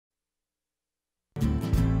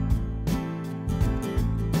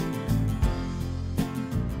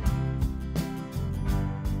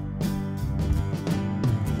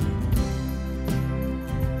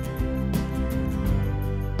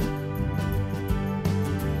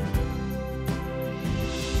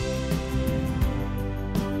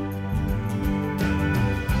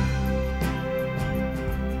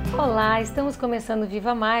Olá, estamos começando o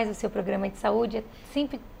Viva Mais, o seu programa de saúde. É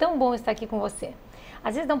sempre tão bom estar aqui com você.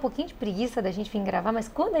 Às vezes dá um pouquinho de preguiça da gente vir gravar, mas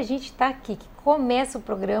quando a gente está aqui, que começa o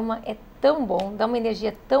programa, é tão bom, dá uma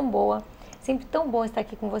energia tão boa, sempre tão bom estar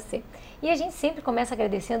aqui com você. E a gente sempre começa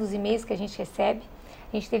agradecendo os e-mails que a gente recebe.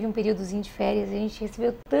 A gente teve um períodozinho de férias, a gente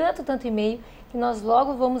recebeu tanto e-mail, que nós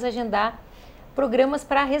logo vamos agendar programas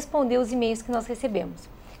para responder os e-mails que nós recebemos.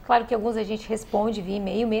 Claro que alguns a gente responde via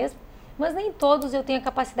e-mail mesmo, mas nem todos eu tenho a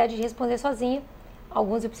capacidade de responder sozinha.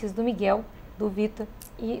 Alguns eu preciso do Miguel, do Vitor,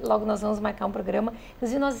 e logo nós vamos marcar um programa.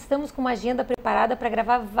 Inclusive nós estamos com uma agenda preparada para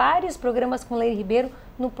gravar vários programas com o Leir Ribeiro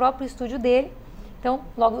no próprio estúdio dele. Então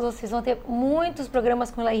logo vocês vão ter muitos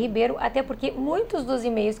programas com o Leir Ribeiro, até porque muitos dos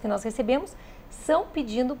e-mails que nós recebemos são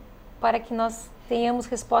pedindo para que nós tenhamos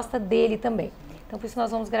resposta dele também. Então por isso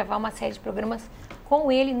nós vamos gravar uma série de programas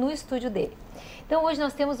com ele no estúdio dele. Então hoje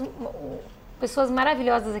nós temos pessoas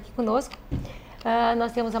maravilhosas aqui conosco.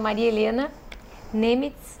 Nós temos a Maria Helena,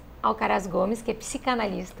 Nemitz Alcaraz Gomes, que é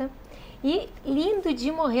psicanalista. E lindo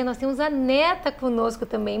de morrer, nós temos a neta conosco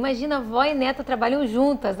também. Imagina, a avó e neta trabalham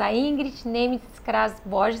juntas, a Ingrid Nemitz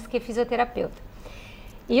Borges, que é fisioterapeuta.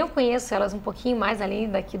 E eu conheço elas um pouquinho mais além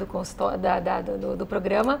daqui do consultório, do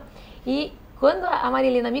programa. E quando a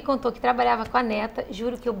Maria Helena me contou que trabalhava com a neta,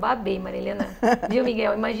 juro que eu babei, Maria Helena. Viu,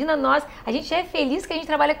 Miguel? Imagina nós, a gente já é feliz que a gente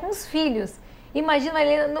trabalha com os filhos. Imagina,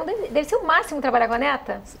 Maria Helena, não deve ser o máximo trabalhar com a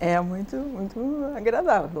neta? É muito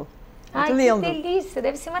agradável. Muito Ai, lindo. Que delícia,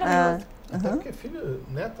 deve ser maravilhoso. Até porque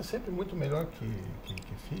neta é sempre muito melhor que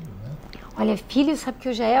filho, né? Olha, filho, sabe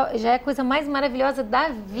que já é a coisa mais maravilhosa da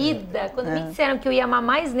vida. Quando me disseram que eu ia amar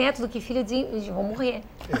mais neto do que filho, eu dizia, vou morrer.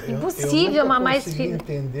 Impossível amar mais filho. Eu nunca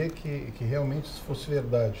consegui entender que realmente isso fosse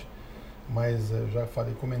verdade. Mas eu já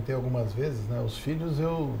comentei algumas vezes, né? Os filhos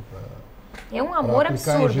é um amor pra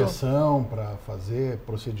aplicar absurdo. Injeção, para fazer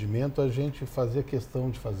procedimento, a gente fazia questão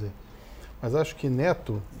de fazer. Mas acho que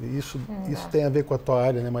neto, isso tem a ver com a tua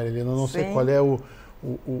área, né, Maria Helena? Eu não sei qual é o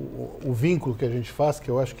vínculo que a gente faz, que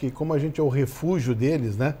eu acho que como a gente é o refúgio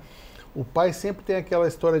deles, né? O pai sempre tem aquela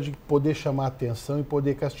história de poder chamar a atenção e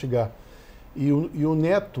poder castigar. E o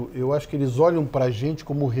neto, eu acho que eles olham para a gente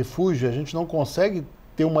como refúgio, a gente não consegue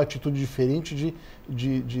ter uma atitude diferente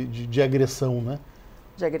de agressão, né?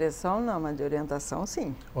 De agressão não, mas de orientação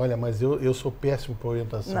sim. Olha, mas eu sou péssimo para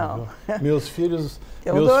orientação. Não. Viu? Meus filhos...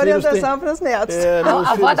 Eu dou orientação para os netos.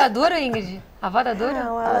 A avó da dura, Ingrid? A avó da dura?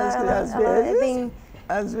 Não,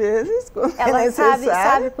 às vezes, quando é ela necessário.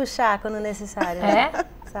 sabe puxar quando É? necessário. Né?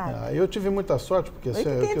 Sabe. Eu tive muita sorte, porque...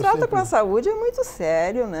 Quem trata com a saúde é muito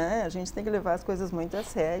sério, né? A gente tem que levar as coisas muito a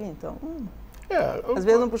sério, então... Às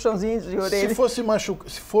vezes um puxãozinho de orelha.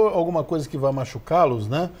 Se for alguma coisa que vai machucá-los,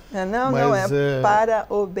 né? Não, é para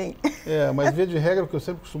o bem. Mas via de regra, o que eu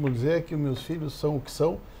sempre costumo dizer é que os meus filhos são o que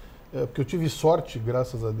são, porque eu tive sorte,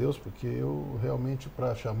 graças a Deus, porque eu realmente,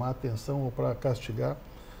 para chamar atenção ou para castigar,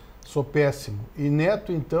 sou péssimo. E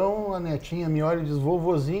neto, então, a netinha me olha e diz,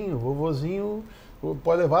 vovozinho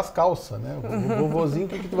pode levar as calças, né? Vovozinho, o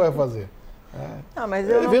que tu vai fazer? Mas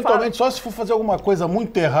eu eventualmente, só se for fazer alguma coisa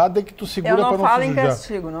muito errada é que tu segura para não se judiar.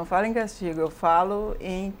 Não falo em castigo, eu falo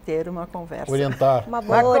em ter uma conversa. Orientar. Uma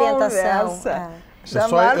boa orientação.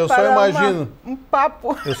 Eu só imagino. Um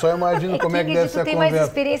papo. Eu só imagino como é que deve ser a conversa. Tu tem mais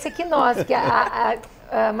experiência que nós, que a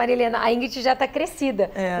Maria Helena, a Ingrid já está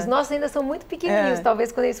crescida. Os nossos ainda são muito pequenininhos.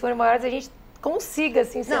 Talvez quando eles forem maiores a gente consiga,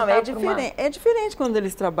 assim, sentar. Não, é diferente quando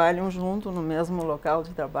eles trabalham junto no mesmo local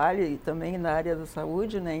de trabalho e também na área da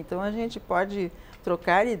saúde, né? Então a gente pode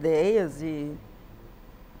trocar ideias e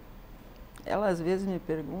ela às vezes me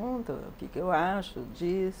pergunta o que eu acho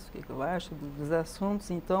disso, o que eu acho dos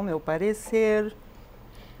assuntos, então meu parecer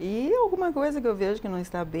e alguma coisa que eu vejo que não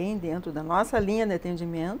está bem dentro da nossa linha de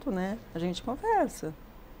atendimento, né? A gente conversa.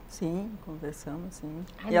 Sim, conversamos, sim.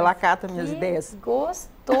 E ela acata minhas ideias.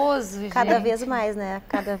 Gostoso, gente. Cada vez mais, né?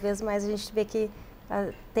 Cada vez mais a gente vê que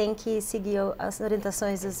tem que seguir as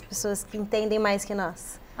orientações das pessoas que entendem mais que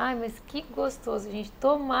nós. Ai, mas que gostoso, gente.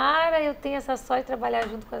 Tomara eu tenha essa sorte de trabalhar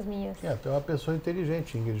junto com as minhas. Tu é uma pessoa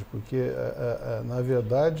inteligente, Ingrid, porque, na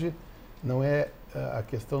verdade, a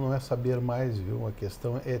questão não é saber mais, viu? A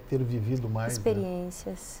questão é ter vivido mais.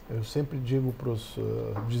 Experiências. Né? Eu sempre dizia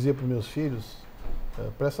para os meus filhos,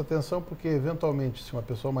 presta atenção porque, eventualmente, se uma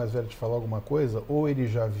pessoa mais velha te falar alguma coisa, ou ele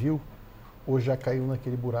já viu, ou já caiu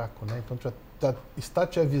naquele buraco, né? Então, está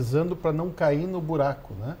te avisando para não cair no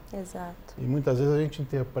buraco, né? Exato. E muitas vezes a gente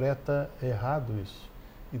interpreta errado isso.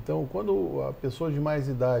 Então, quando a pessoa de mais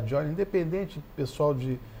idade, olha, independente, pessoal,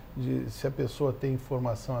 se a pessoa tem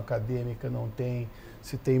formação acadêmica, não tem,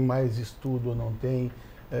 se tem mais estudo ou não tem,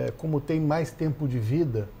 como tem mais tempo de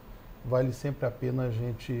vida, vale sempre a pena a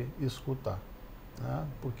gente escutar. né?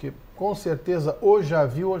 Porque com certeza ou já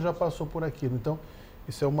viu ou já passou por aquilo. Então,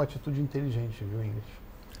 isso é uma atitude inteligente, viu, Ingrid?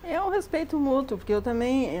 É um respeito mútuo, porque eu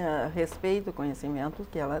também respeito o conhecimento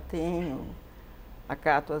que ela tem,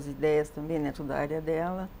 acato as ideias também dentro da área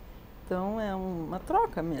dela. Então, é uma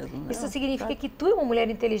troca mesmo. Né? Isso significa que tu é uma mulher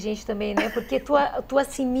inteligente também, né? Porque tu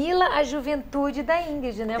assimila a juventude da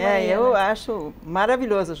Ingrid, né, Maria? Eu acho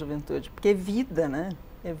maravilhosa a juventude, porque é vida, né?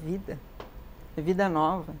 É vida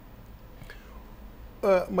nova.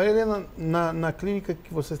 Maria Helena, na clínica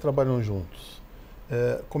que vocês trabalham juntos,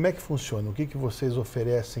 como é que funciona? O que vocês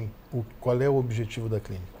oferecem? Qual é o objetivo da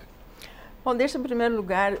clínica? Bom, deixa em primeiro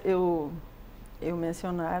lugar eu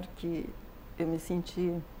mencionar que eu me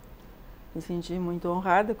senti muito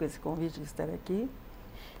honrada com esse convite de estar aqui,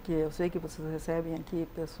 porque eu sei que vocês recebem aqui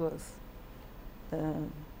pessoas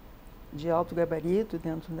de alto gabarito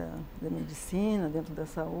dentro da medicina, dentro da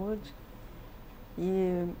saúde.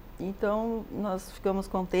 E então nós ficamos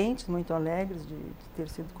contentes, muito alegres de ter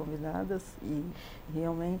sido convidadas e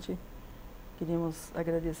realmente queríamos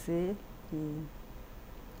agradecer. E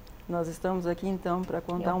nós estamos aqui então para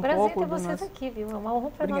contar um pouco do nosso... É um prazer ter vocês aqui, viu? É uma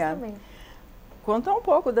honra para nós também. Contar um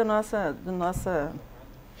pouco da nossa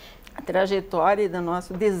trajetória e do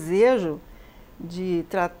nosso desejo de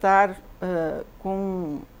tratar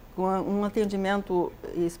com um atendimento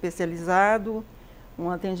especializado,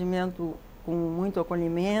 um atendimento com muito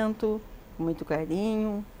acolhimento, com muito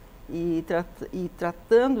carinho e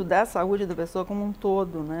tratando da saúde da pessoa como um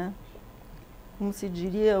todo, né? Como se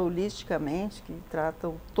diria holisticamente, que trata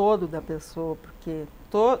o todo da pessoa, porque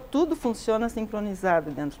tudo funciona sincronizado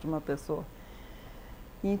dentro de uma pessoa.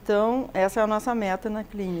 Então, essa é a nossa meta na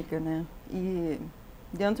clínica, né? E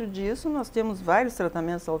dentro disso nós temos vários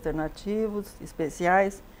tratamentos alternativos,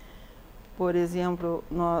 especiais. Por exemplo,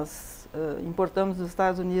 nós importamos dos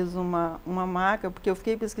Estados Unidos uma maca, porque eu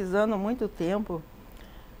fiquei pesquisando há muito tempo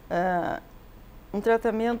um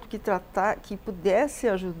tratamento que pudesse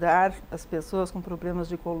ajudar as pessoas com problemas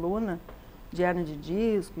de coluna, de hernia de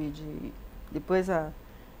disco e depois a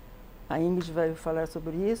Ingrid vai falar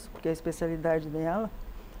sobre isso, porque é a especialidade dela.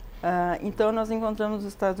 Então, nós encontramos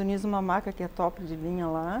nos Estados Unidos uma maca que é top de linha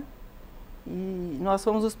lá, e nós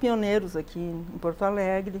fomos os pioneiros aqui em Porto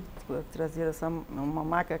Alegre, trazer uma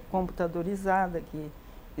maca computadorizada que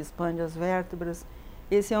expande as vértebras.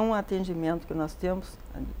 Esse é um atendimento que nós temos,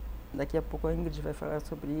 daqui a pouco a Ingrid vai falar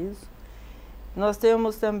sobre isso. Nós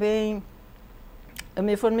temos também, eu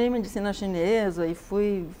me formei em medicina chinesa e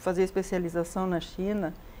fui fazer especialização na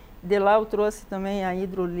China. De lá eu trouxe também a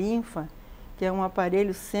hidrolinfa, que é um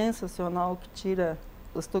aparelho sensacional que tira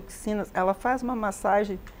as toxinas. Ela faz uma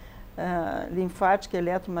massagem linfática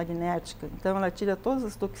eletromagnética. Então, ela tira todas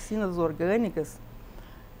as toxinas orgânicas,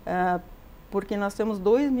 porque nós temos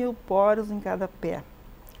 2.000 poros em cada pé,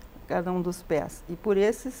 cada um dos pés. E por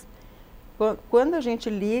esses, quando a gente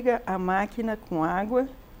liga a máquina com água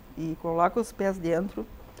e coloca os pés dentro,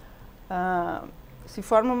 se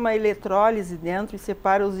forma uma eletrólise dentro e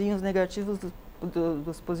separa os íons negativos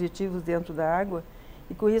dos positivos dentro da água,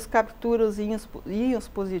 e com isso captura os íons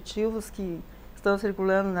positivos que estão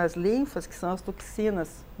circulando nas linfas, que são as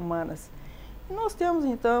toxinas humanas. E nós temos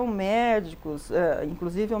então médicos,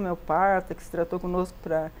 inclusive homeopata, que se tratou conosco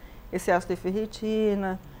para excesso de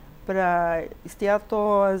ferritina, para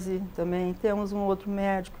esteatose, também temos um outro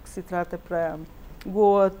médico que se trata para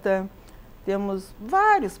gota, temos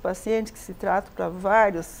vários pacientes que se tratam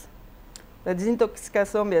para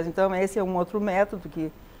desintoxicação mesmo. Então, esse é um outro método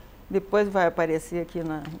que depois vai aparecer aqui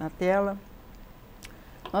na tela.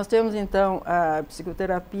 Nós temos, então, a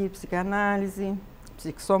psicoterapia e psicanálise,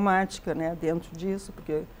 psicossomática, né, dentro disso,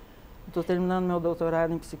 porque eu estou terminando meu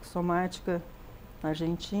doutorado em psicossomática na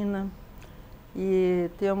Argentina. E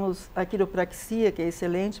temos a quiropraxia, que é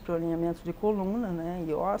excelente para o alinhamento de coluna, né,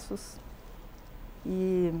 e ossos.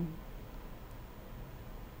 E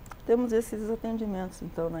temos esses atendimentos,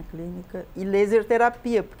 então, na clínica. E laser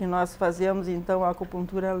terapia, porque nós fazemos, então, a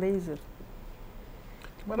acupuntura laser.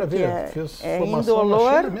 Que maravilha, fez formação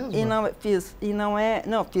indolor, na China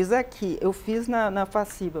mesmo? Fiz aqui. Eu fiz na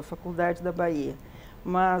FACIBA, Faculdade da Bahia.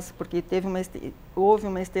 Mas, porque houve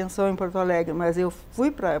uma extensão em Porto Alegre, mas eu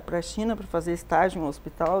fui para a China para fazer estágio em um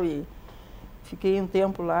hospital e fiquei um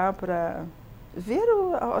tempo lá para ver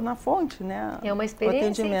na fonte, né? É uma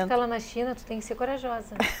experiência em ficar lá na China, tu tem que ser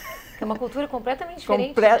corajosa. É uma cultura completamente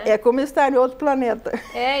diferente, né? É como estar em outro planeta.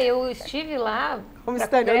 Eu estive lá para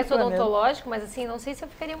congresso odontológico, mas assim, não sei se eu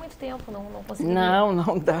ficaria muito tempo, não conseguiria.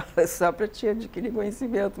 Não dá, é só para te adquirir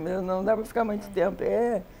conhecimento mesmo, não dá para ficar muito tempo.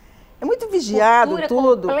 É muito vigiado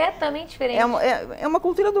tudo. Completamente diferente. É uma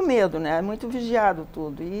cultura do medo, né? É muito vigiado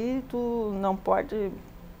tudo. E tu não pode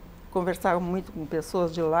conversar muito com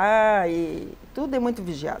pessoas de lá e tudo é muito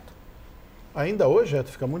vigiado. Ainda hoje,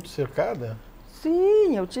 tu fica muito cercada?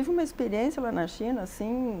 Sim, eu tive uma experiência lá na China,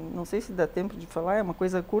 assim, não sei se dá tempo de falar, é uma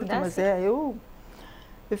coisa curta, mas eu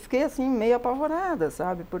fiquei assim meio apavorada,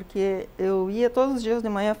 sabe? Porque eu ia todos os dias de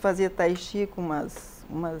manhã fazer tai chi com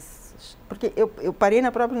porque eu parei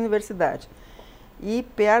na própria universidade. E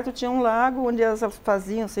perto tinha um lago onde elas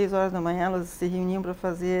faziam, 6 horas da manhã, elas se reuniam para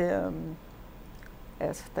fazer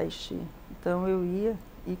essa tai chi. Então eu ia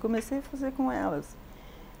e comecei a fazer com elas.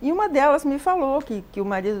 E uma delas me falou que o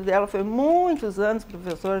marido dela foi muitos anos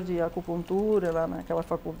professor de acupuntura lá naquela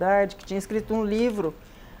faculdade, que tinha escrito um livro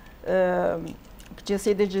que tinha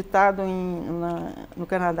sido editado no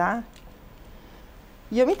Canadá.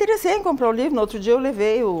 E eu me interessei em comprar o livro. No outro dia eu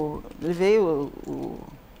levei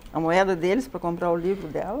a moeda deles para comprar o livro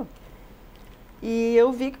dela. E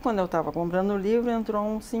eu vi que quando eu estava comprando o livro, entrou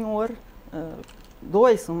um senhor,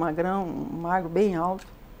 um magrão, um magro bem alto.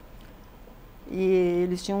 E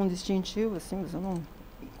eles tinham um distintivo, assim, mas eu não...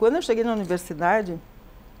 Quando eu cheguei na universidade,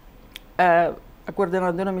 a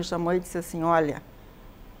coordenadora me chamou e disse assim, olha,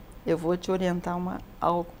 eu vou te orientar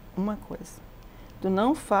uma coisa. Tu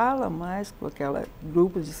não fala mais com aquele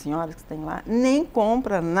grupo de senhoras que tem lá, nem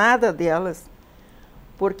compra nada delas,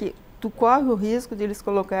 porque tu corre o risco de eles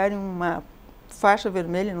colocarem uma faixa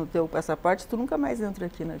vermelha no teu passaporte, tu nunca mais entra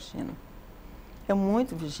aqui na China. É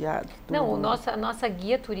muito vigiado. Tudo. Não, a nossa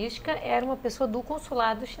guia turística era uma pessoa do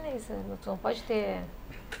consulado chinês. Tu não pode ter...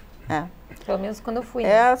 Pelo menos quando eu fui.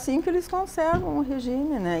 É assim que eles conservam o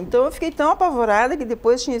regime, né? Então eu fiquei tão apavorada que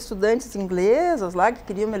depois tinha estudantes inglesas lá que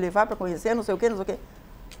queriam me levar para conhecer, não sei o quê, não sei o quê.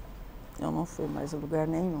 Eu não fui mais a lugar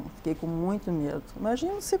nenhum. Fiquei com muito medo.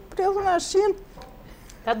 Imagina ser preso na China.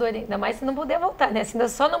 Tá doido, ainda mais se não puder voltar, né? Se ainda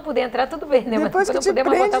só não puder entrar, tudo bem, né? Depois mas que te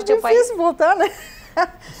prende, é difícil voltar, né?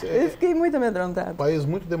 Eu fiquei muito amedrontada. Um país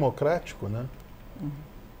muito democrático, né?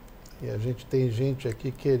 E a gente tem gente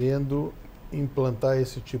aqui querendo implantar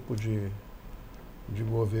esse tipo de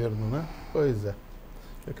governo, né? Pois é.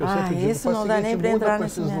 É que eu sempre digo, isso não dá nem para entrar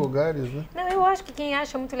nesses lugares, né? Não, eu acho que quem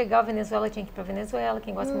acha muito legal a Venezuela tinha que ir para Venezuela,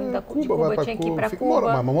 quem gosta muito de Cuba tinha que ir para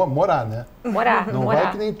Cuba. Morar, né? Não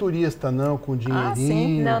vai que nem turista, não, com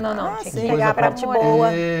dinheirinho. Não. Tinha que pegar chegar para parte boa.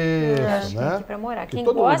 Tinha que ir para morar. Quem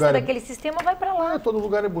gosta daquele sistema vai para lá. Todo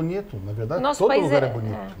lugar é bonito, na verdade. Nosso todo país lugar é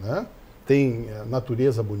bonito, né? Tem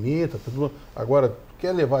natureza bonita, tudo. Agora,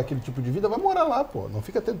 quer levar aquele tipo de vida, vai morar lá, pô. Não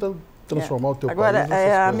fica tentando transformar o teu país nessas Agora, a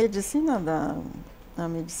coisas. A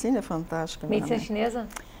medicina é fantástica. Medicina né? chinesa?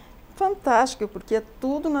 Fantástica, porque é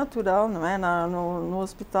tudo natural, não é? No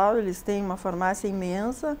hospital eles têm uma farmácia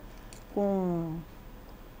imensa com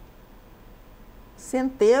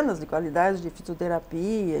centenas de qualidades de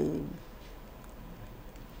fitoterapia.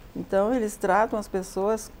 Então eles tratam as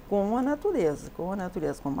pessoas com a natureza, com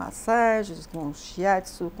massagens, com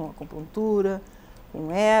shiatsu, com acupuntura, com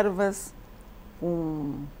ervas,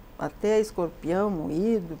 com até escorpião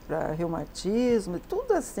moído para reumatismo,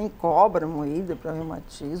 tudo assim, cobra moída para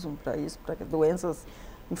reumatismo, para isso, para doenças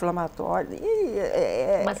inflamatórias.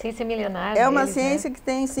 Uma ciência milenar. É uma ciência que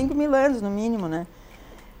tem 5.000 anos, no mínimo, né?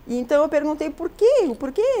 E então eu perguntei por quê?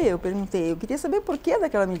 Eu queria saber por que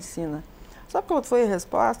daquela medicina. Sabe qual foi a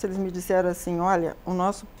resposta? Eles me disseram assim, olha, o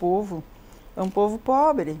nosso povo é um povo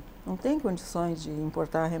pobre, não tem condições de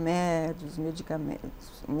importar remédios,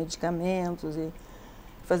 medicamentos e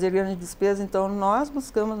fazer grandes despesas, então nós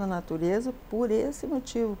buscamos na natureza por esse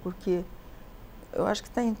motivo, porque eu acho que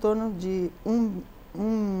está em torno de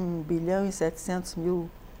 1 bilhão e 700 mil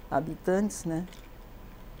habitantes, né,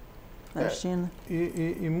 na China.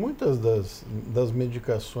 E muitas das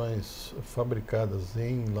medicações fabricadas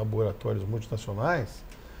em laboratórios multinacionais,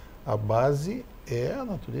 a base é a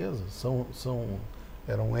natureza,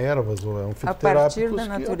 eram ervas ou eram fitoterápicos. A partir da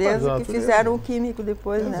natureza que fizeram o químico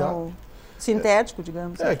depois, exato. Né, o sintético,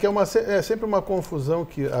 digamos. É sempre uma confusão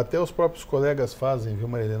que até os próprios colegas fazem, viu,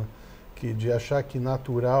 Marilena? De achar que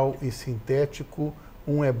natural e sintético,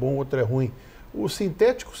 um é bom, outro é ruim. O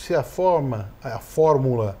sintético, se a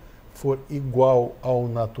fórmula for igual ao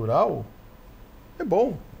natural, é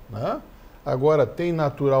bom, né? Agora, tem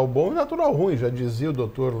natural bom e natural ruim, já dizia o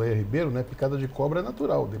doutor Leia Ribeiro, né? Picada de cobra é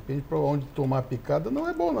natural, depende para onde tomar a picada, não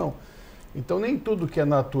é bom não. Então, nem tudo que é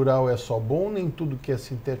natural é só bom, nem tudo que é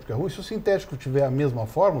sintético é ruim. Se o sintético tiver a mesma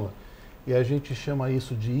fórmula, e a gente chama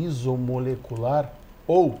isso de isomolecular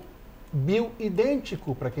ou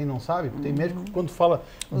bioidêntico, para quem não sabe, tem médico que quando fala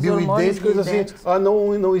bioidêntico, diz assim,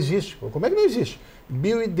 não existe. Como é que não existe?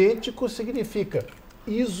 Bioidêntico significa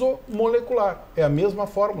isomolecular, é a mesma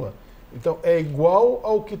fórmula. Então, é igual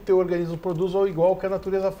ao que teu organismo produz ou igual ao que a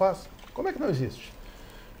natureza faz. Como é que não existe?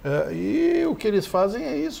 E o que eles fazem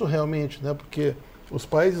é isso realmente, né? Porque os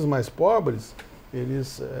países mais pobres,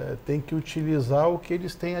 eles têm que utilizar o que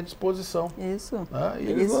eles têm à disposição. Isso. Né? E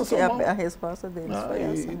eles lançam a resposta deles foi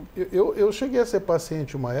essa. Né? Eu cheguei a ser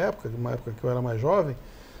paciente uma época que eu era mais jovem,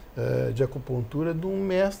 de acupuntura, de um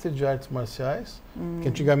mestre de artes marciais, que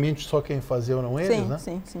antigamente só quem fazia eram eles, né?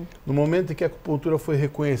 Sim, sim. No momento em que a acupuntura foi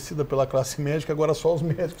reconhecida pela classe médica, agora só os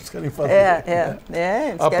médicos querem fazer.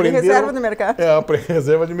 Eles querem reserva de mercado.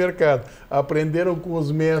 Reserva de mercado. Aprenderam com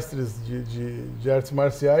os mestres de artes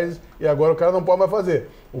marciais e agora o cara não pode mais fazer.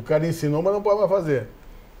 O cara ensinou, mas não pode mais fazer.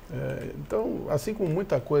 Então, assim como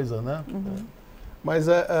muita coisa, né? Mas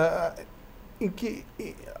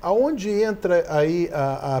aonde entra aí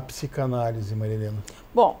a psicanálise, Maria Helena?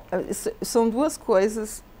 Bom, são duas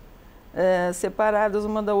coisas separadas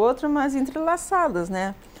uma da outra, mas entrelaçadas,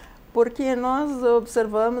 né? Porque nós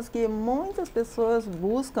observamos que muitas pessoas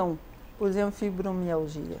buscam, por exemplo,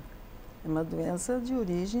 fibromialgia. É uma doença de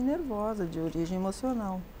origem nervosa, de origem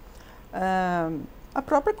emocional. A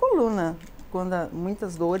própria coluna, quando há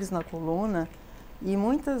muitas dores na coluna, e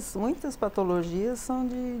muitas patologias são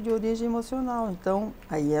de origem emocional. Então,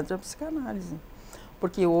 aí entra a psicanálise.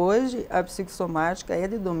 Porque hoje a psicossomática é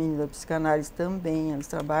de domínio da psicanálise também. Eles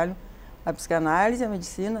trabalham, a psicanálise e a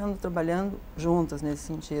medicina andam trabalhando juntas nesse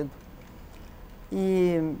sentido.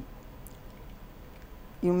 E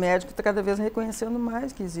o médico está cada vez reconhecendo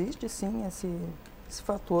mais que existe, sim, esse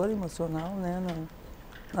fator emocional, né,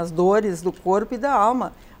 nas dores do corpo e da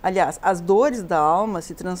alma. Aliás, as dores da alma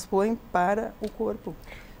se transpõem para o corpo.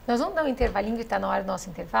 Nós vamos dar um intervalinho, que está na hora do nosso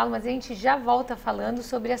intervalo, mas a gente já volta falando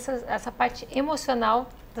sobre essa parte emocional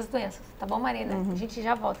das doenças. Tá bom, Marina? A gente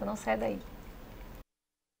já volta, não sai daí.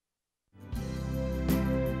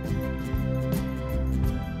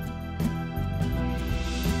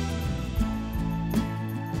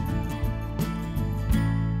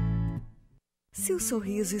 Seu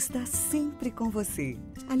sorriso está sempre com você.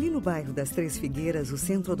 Ali no bairro das Três Figueiras, o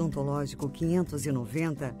Centro Odontológico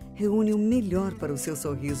 590 reúne o melhor para o seu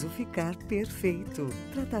sorriso ficar perfeito.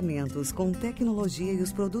 Tratamentos com tecnologia e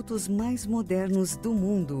os produtos mais modernos do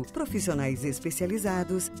mundo. Profissionais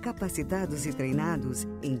especializados, capacitados e treinados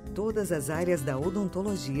em todas as áreas da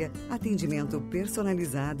odontologia. Atendimento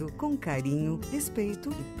personalizado, com carinho, respeito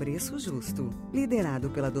e preço justo. Liderado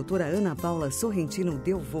pela doutora Ana Paula Sorrentino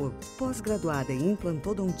Delvaux, pós-graduada em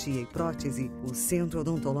implantodontia e prótese, o Centro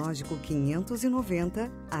Odontológico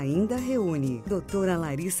 590 ainda reúne doutora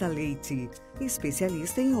Larissa Leite,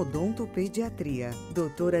 especialista em odontopediatria,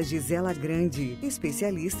 doutora Gisela Grande,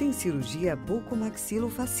 especialista em cirurgia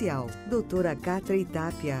bucomaxilofacial, doutora Catra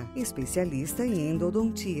Itápia, especialista em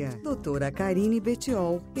endodontia, doutora Karine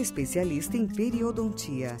Betiol, especialista em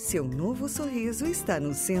periodontia. Seu novo sorriso está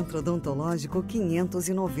no Centro Odontológico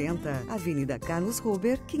 590, Avenida Carlos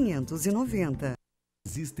Ruber, 590.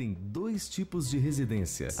 Existem dois tipos de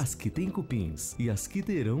residência, as que têm cupins e as que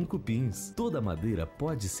terão cupins. Toda madeira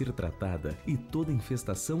pode ser tratada e toda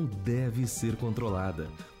infestação deve ser controlada.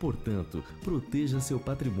 Portanto, proteja seu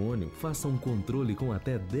patrimônio, faça um controle com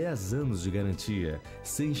até 10 anos de garantia,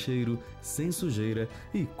 sem cheiro, sem sujeira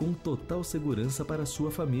e com total segurança para sua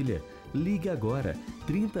família. Ligue agora,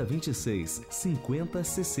 3026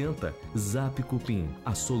 5060. Zap Cupim,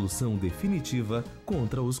 a solução definitiva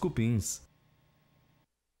contra os cupins.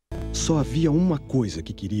 Só havia uma coisa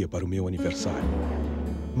que queria para o meu aniversário,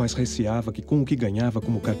 mas receava que com o que ganhava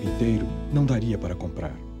como carpinteiro, não daria para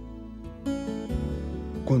comprar.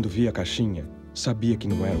 Quando vi a caixinha, sabia que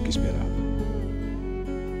não era o que esperava.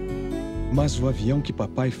 Mas o avião que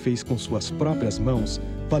papai fez com suas próprias mãos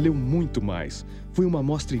valeu muito mais. Foi uma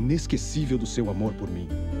mostra inesquecível do seu amor por mim.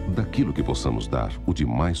 Daquilo que possamos dar, o de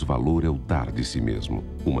mais valor é o dar de si mesmo.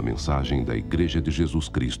 Uma mensagem da Igreja de Jesus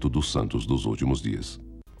Cristo dos Santos dos Últimos Dias.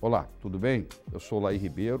 Olá, tudo bem? Eu sou Laí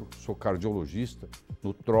Ribeiro, sou cardiologista,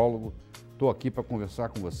 nutrólogo. Estou aqui para conversar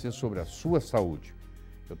com você sobre a sua saúde.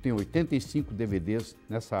 Eu tenho 85 DVDs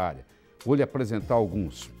nessa área. Vou lhe apresentar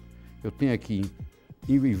alguns. Eu tenho aqui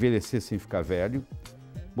Envelhecer Sem Ficar Velho,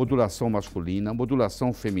 Modulação Masculina,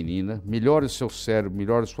 Modulação Feminina, Melhore o seu cérebro,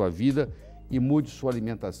 melhore sua vida e mude sua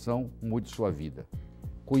alimentação, mude sua vida.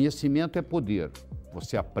 Conhecimento é poder.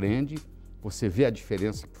 Você aprende, você vê a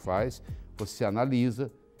diferença que faz, você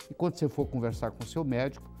analisa, e quando você for conversar com o seu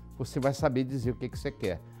médico, você vai saber dizer o que você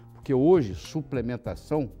quer. Porque hoje,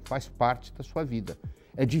 suplementação faz parte da sua vida.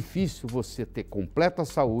 É difícil você ter completa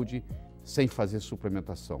saúde sem fazer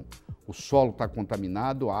suplementação. O solo está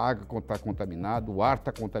contaminado, a água está contaminada, o ar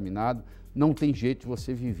está contaminado. Não tem jeito de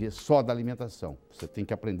você viver só da alimentação. Você tem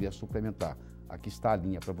que aprender a suplementar. Aqui está a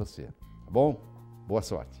linha para você. Tá bom? Boa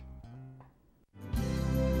sorte.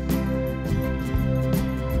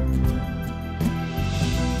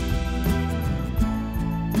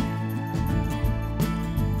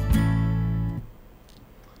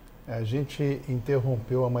 A gente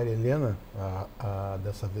interrompeu a Maria Helena,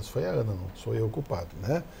 dessa vez foi a Ana, não sou eu o culpado,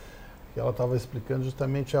 né? Ela estava explicando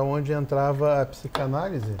justamente aonde entrava a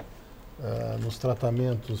psicanálise nos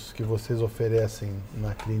tratamentos que vocês oferecem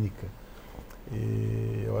na clínica.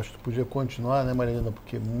 E eu acho que podia continuar, né, Maria Helena?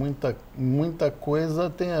 Porque muita coisa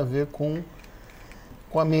tem a ver com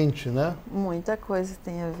a mente, né? Muita coisa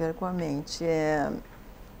tem a ver com a mente.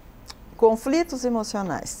 Conflitos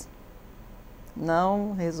emocionais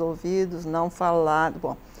não resolvidos, não falados.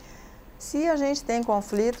 Bom, se a gente tem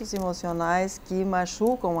conflitos emocionais que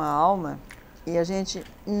machucam a alma e a gente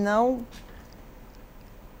não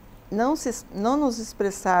nos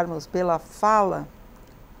expressarmos pela fala,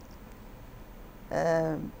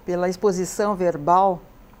 pela exposição verbal,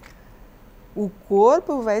 o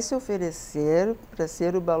corpo vai se oferecer para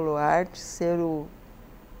ser o baluarte, ser uma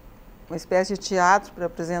espécie de teatro para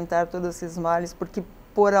apresentar todos esses males, porque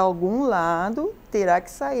por algum lado terá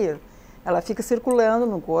que sair. Ela fica circulando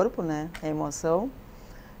no corpo, né, a emoção,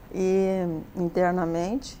 e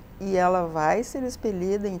internamente, e ela vai ser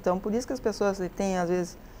expelida. Então, por isso que as pessoas têm, às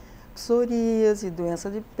vezes, psoríase,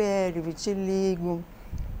 doença de pele, vitiligo,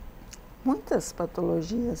 muitas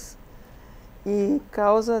patologias. E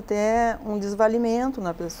causa até um desvalimento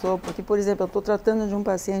na pessoa, porque, por exemplo, eu estou tratando de um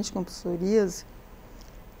paciente com psoríase,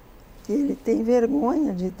 que ele tem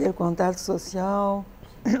vergonha de ter contato social,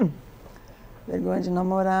 vergonha de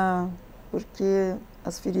namorar, porque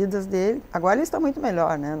as feridas dele, agora ele está muito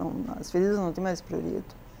melhor, né? As feridas não têm mais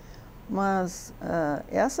prurito, mas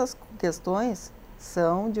essas questões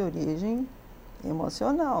são de origem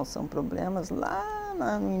emocional, são problemas lá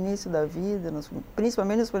no início da vida,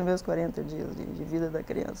 principalmente nos primeiros 40 dias de vida da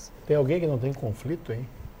criança. Tem alguém que não tem conflito, hein?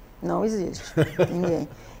 Não existe, ninguém.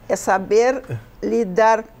 É saber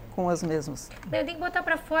lidar com as mesmas. Eu tenho que botar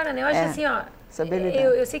para fora, né? Eu acho assim, ó, saber lidar.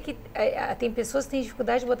 Eu sei que tem pessoas que têm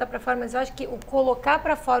dificuldade de botar para fora, mas eu acho que o colocar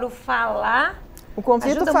para fora, o falar, o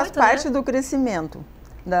conflito faz muito, parte, né, do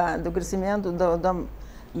crescimento,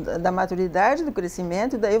 da maturidade, do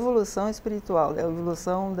crescimento e da evolução espiritual, da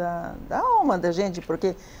evolução da alma da gente,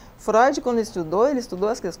 porque Freud, quando estudou, ele estudou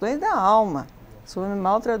as questões da alma. Isso foi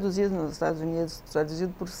mal traduzido nos Estados Unidos,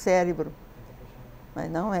 traduzido por cérebro,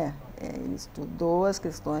 mas não é. Ele estudou as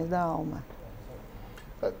questões da alma.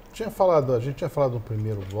 A gente tinha falado no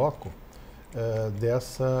primeiro bloco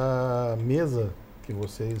dessa mesa que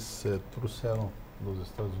vocês trouxeram dos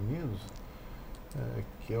Estados Unidos,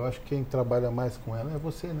 que eu acho que quem trabalha mais com ela é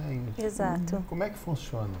você, né, Ingrid? Exato. Como é que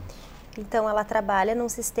funciona? Então, ela trabalha num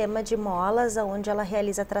sistema de molas, onde ela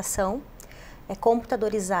realiza tração, é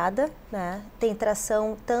computadorizada, né? Tem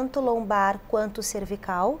tração tanto lombar quanto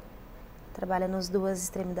cervical, trabalha nas duas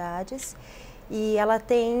extremidades, e ela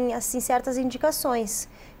tem, assim, certas indicações,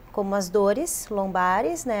 como as dores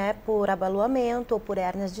lombares, né, por abaloamento ou por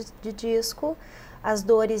hérnias de disco, as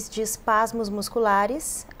dores de espasmos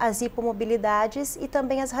musculares, as hipomobilidades e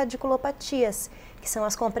também as radiculopatias, que são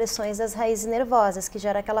as compressões das raízes nervosas, que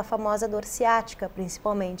gera aquela famosa dor ciática,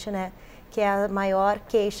 principalmente, né, que é a maior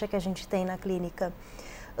queixa que a gente tem na clínica.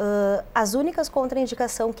 As únicas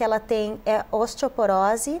contraindicação que ela tem é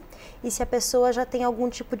osteoporose e se a pessoa já tem algum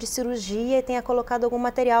tipo de cirurgia e tenha colocado algum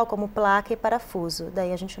material, como placa e parafuso.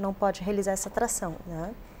 Daí a gente não pode realizar essa tração,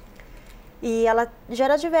 né? E ela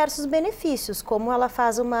gera diversos benefícios, como ela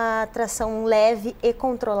faz uma tração leve e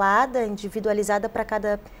controlada, individualizada para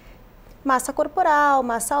cada massa corporal,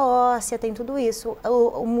 massa óssea, tem tudo isso.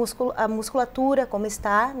 A musculatura, como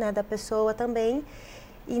está, né, da pessoa também.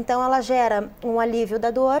 Então, ela gera um alívio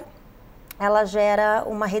da dor, ela gera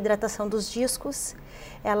uma reidratação dos discos,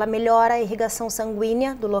 ela melhora a irrigação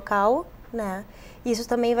sanguínea do local, né? Isso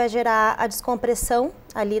também vai gerar a descompressão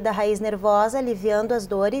ali da raiz nervosa, aliviando as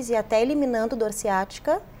dores e até eliminando dor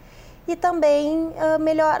ciática. E também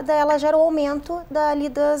ela gera o aumento ali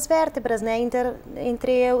das vértebras, né?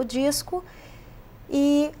 Entre o disco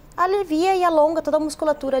e alivia e alonga toda a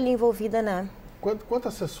musculatura ali envolvida, né?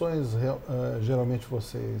 Quantas sessões geralmente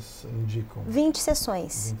vocês indicam? 20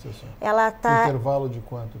 sessões. 20 sessões. Ela tá, intervalo de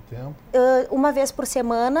quanto tempo? Uma vez por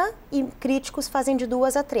semana e críticos fazem de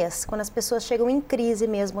 2 a 3, quando as pessoas chegam em crise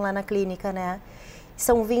mesmo lá na clínica, né?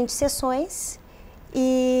 São 20 sessões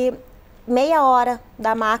e meia hora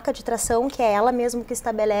da maca de tração, que é ela mesmo que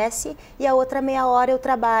estabelece, e a outra meia hora eu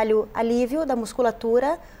trabalho alívio da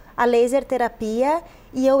musculatura, a laser terapia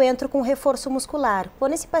e eu entro com reforço muscular.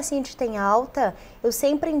 Quando esse paciente tem alta, eu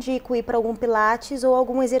sempre indico ir para algum pilates ou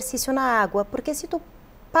algum exercício na água, porque se tu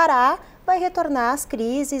parar, vai retornar as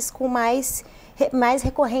crises com mais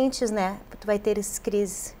recorrentes, né? Tu vai ter essas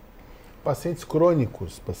crises. Pacientes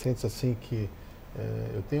crônicos, pacientes assim que...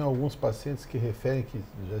 eu tenho alguns pacientes que referem que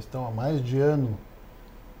já estão há mais de ano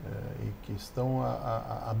e que estão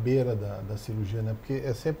à beira da cirurgia, né? Porque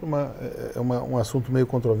é sempre um assunto meio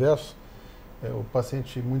controverso. O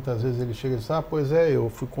paciente, muitas vezes, ele chega e diz, pois é, eu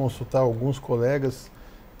fui consultar alguns colegas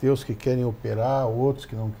teus que querem operar, outros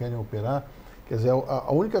que não querem operar. Quer dizer,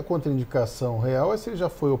 a única contraindicação real é se ele já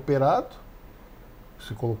foi operado,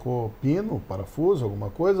 se colocou pino, parafuso, alguma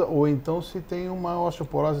coisa, ou então se tem uma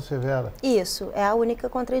osteoporose severa. Isso, é a única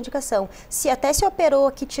contraindicação. Se até se operou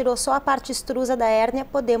que tirou só a parte extrusa da hérnia,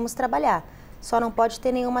 podemos trabalhar. Só não pode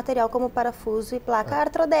ter nenhum material como parafuso e placa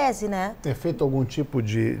artrodese, né? É feito algum tipo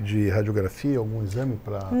de radiografia, algum exame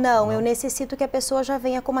para... Não, eu necessito que a pessoa já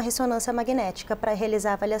venha com uma ressonância magnética para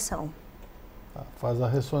realizar a avaliação. Faz a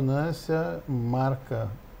ressonância, marca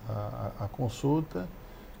a consulta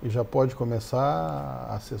e já pode começar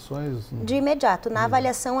as sessões? De imediato. Na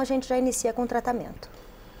avaliação a gente já inicia com o tratamento.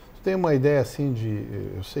 Você tem uma ideia assim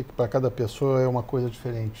eu sei que para cada pessoa é uma coisa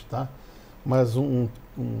diferente, tá? Mas um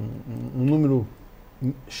número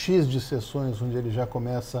X de sessões onde ele já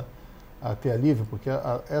começa a ter alívio, porque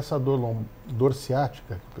essa dor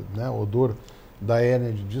ciática, né, ou dor da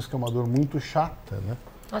hérnia de disco é uma dor muito chata, né?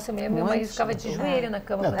 Nossa, meu marido ficava de joelho na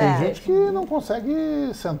cama. Tem gente que não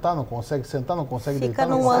consegue sentar, não consegue deitar. Fica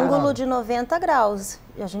num ângulo de 90 graus.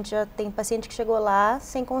 A gente já tem paciente que chegou lá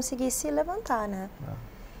sem conseguir se levantar, né?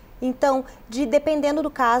 Então, dependendo do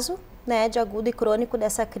caso, né, de agudo e crônico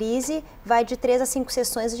dessa crise, vai de 3 a 5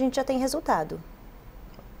 sessões, a gente já tem resultado.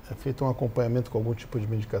 É feito um acompanhamento com algum tipo de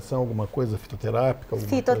medicação, alguma coisa fitoterápica?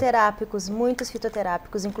 Fitoterápicos, muitos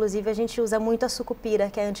fitoterápicos. Inclusive, a gente usa muito a sucupira,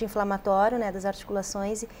 que é anti-inflamatório, né, das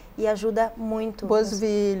articulações, e ajuda muito.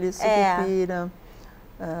 Boswellia, sucupira.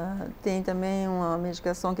 Tem também uma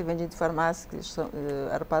medicação que vende de farmácia, que chama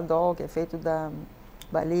Arpadol, que é feito da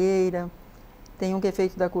baleeira. Tem um que é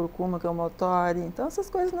feito da curcuma, que é o motori. Então, essas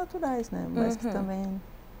coisas naturais, né? Mas que também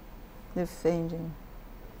defendem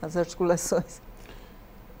as articulações.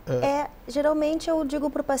 Geralmente eu digo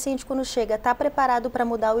para o paciente quando chega, está preparado para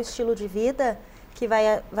mudar o estilo de vida, que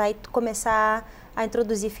vai começar a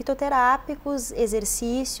introduzir fitoterápicos,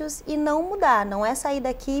 exercícios e não mudar, não é sair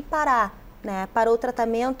daqui e parar, né? Parou o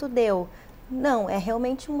tratamento, deu. Não, é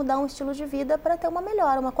realmente mudar um estilo de vida para ter uma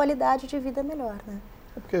melhora, uma qualidade de vida melhor, né?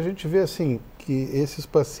 É porque a gente vê assim, que esses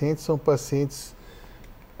pacientes são pacientes,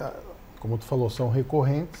 como tu falou, são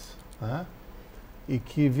recorrentes, né? E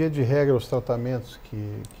que, via de regra, os tratamentos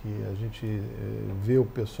que a gente vê o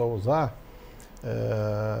pessoal usar,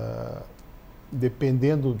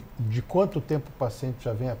 dependendo de quanto tempo o paciente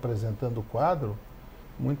já vem apresentando o quadro,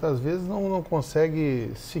 muitas vezes não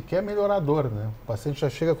consegue sequer melhorar a dor, né? O paciente já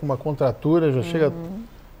chega com uma contratura, já chega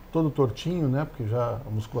todo tortinho, né? Porque já a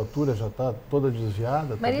musculatura já está toda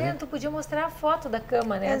desviada. Marília, tu podia mostrar a foto da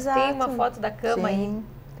cama, né? Exato. Tem uma foto da cama aí.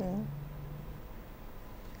 Tem.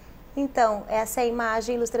 Então, essa é a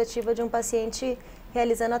imagem ilustrativa de um paciente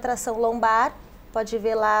realizando a tração lombar. Pode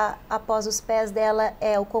ver lá, após os pés dela,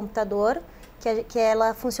 é o computador, que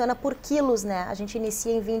ela funciona por quilos, né? A gente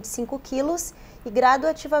inicia em 25 quilos e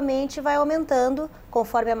gradativamente vai aumentando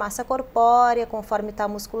conforme a massa corpórea, conforme está a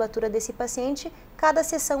musculatura desse paciente. Cada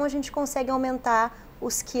sessão a gente consegue aumentar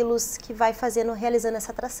os quilos que vai realizando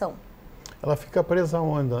essa tração. Ela fica presa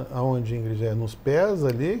aonde, Ingrid? É nos pés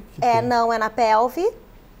ali? Não, é na pelve.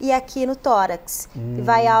 E aqui no tórax.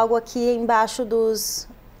 Vai algo aqui embaixo das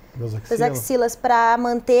axilas para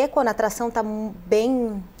manter, quando a tração está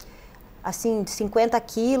bem, assim, 50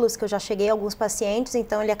 quilos, que eu já cheguei a alguns pacientes,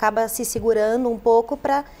 então ele acaba se segurando um pouco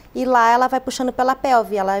e lá ela vai puxando pela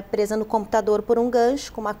pelve. Ela é presa no computador por um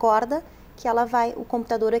gancho, com uma corda, que o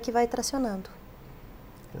computador é que vai tracionando.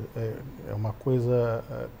 É uma coisa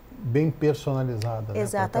bem personalizada,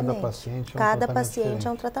 exatamente, né? Cada paciente cada paciente é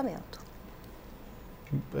um tratamento.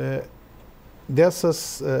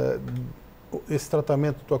 Esse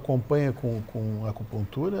tratamento tu acompanha com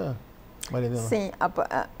acupuntura, Maria? Sim,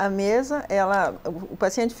 a mesa, o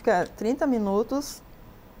paciente fica 30 minutos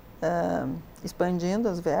expandindo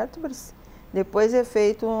as vértebras, depois é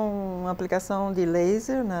feito uma aplicação de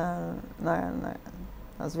laser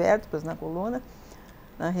nas vértebras, na coluna,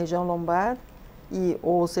 na região lombar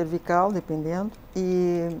ou cervical, dependendo,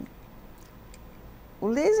 e o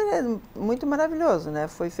laser é muito maravilhoso, né?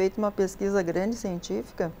 Foi feita uma pesquisa grande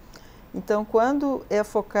científica. Então, quando é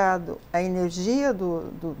focado a energia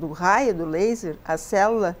do raio do laser, a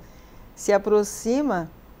célula se aproxima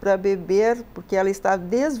para beber, porque ela está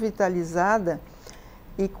desvitalizada,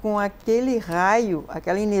 e com aquele raio,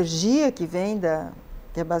 aquela energia que vem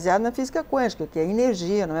que é baseada na física quântica, que é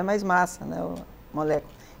energia, não é mais massa, né, a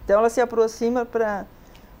molécula. Então, ela se aproxima para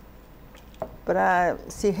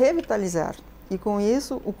se revitalizar. E com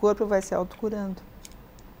isso, o corpo vai se autocurando.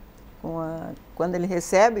 quando ele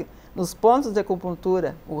recebe, nos pontos de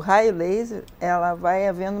acupuntura, o raio laser, ela vai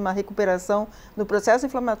havendo uma recuperação do processo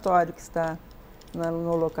inflamatório que está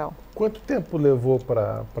no local. Quanto tempo levou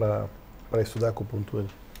para estudar acupuntura?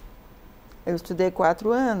 Eu estudei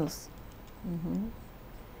 4 anos.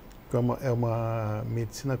 É uma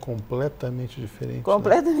medicina completamente diferente.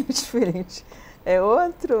 Completamente diferente. É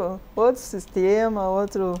outro sistema,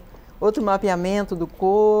 outro mapeamento do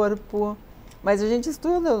corpo. Mas a gente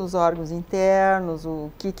estuda os órgãos internos,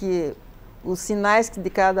 os sinais de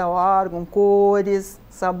cada órgão, cores,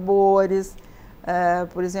 sabores.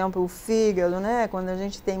 Por exemplo, o fígado, né? Quando a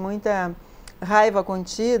gente tem muita raiva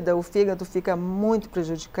contida, o fígado fica muito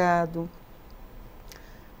prejudicado.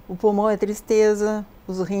 O pulmão é tristeza,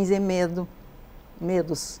 os rins é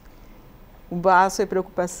medos. O baço é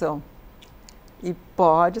preocupação. E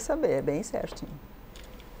pode saber, é bem certinho.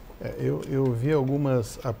 Eu vi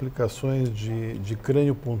algumas aplicações de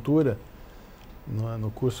crâniopuntura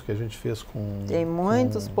no curso que a gente fez com... Tem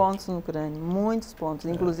muitos pontos no crânio, muitos pontos,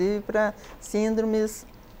 inclusive para síndromes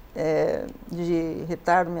de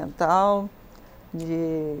retardo mental,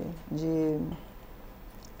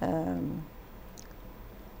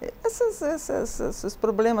 esses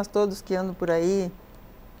problemas todos que andam por aí,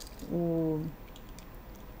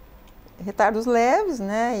 retardos leves,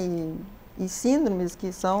 né, e síndromes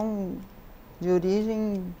que são de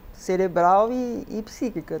origem cerebral e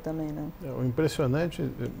psíquica também, né? O impressionante,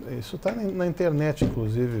 isso está na internet,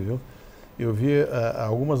 inclusive, viu? Eu vi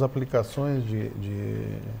algumas aplicações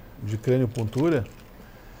de crâniopuntura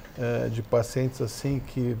de pacientes assim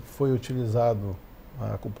que foi utilizado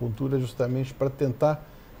a acupuntura justamente para tentar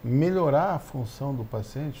melhorar a função do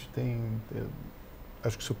paciente.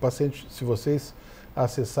 Acho que se vocês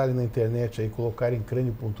acessarem na internet e colocarem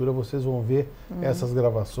crâniopuntura, vocês vão ver essas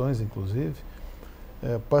gravações, inclusive.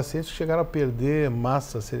 Pacientes que chegaram a perder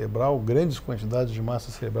massa cerebral, grandes quantidades de massa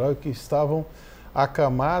cerebral, e que estavam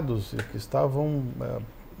acamados, que estavam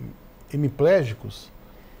hemiplégicos,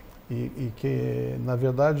 e que, na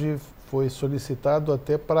verdade, foi solicitado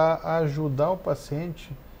até para ajudar o paciente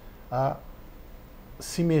a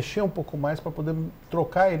se mexer um pouco mais para poder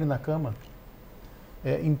trocar ele na cama.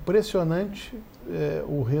 É impressionante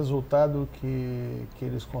o resultado que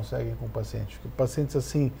eles conseguem com o paciente. Pacientes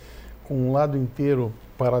assim, com um lado inteiro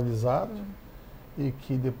paralisado e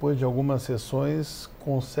que depois de algumas sessões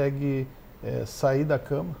consegue sair da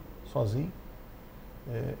cama sozinho.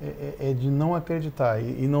 É de não acreditar.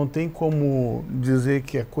 E não tem como dizer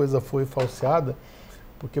que a coisa foi falseada,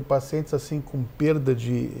 porque pacientes assim com perda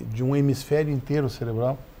de um hemisfério inteiro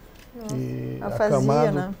cerebral, que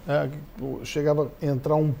afasia, né? Chegava a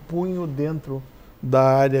entrar um punho dentro da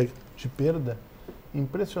área de perda.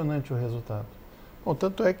 Impressionante o resultado. Bom,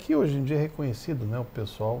 tanto é que hoje em dia é reconhecido, né? O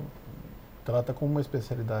pessoal trata como uma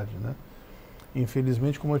especialidade, né?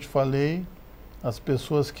 Infelizmente, como eu te falei, as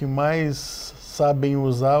pessoas que mais sabem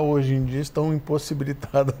usar hoje em dia estão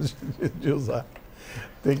impossibilitadas de usar.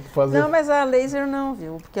 Tem que fazer... Não, mas a laser não,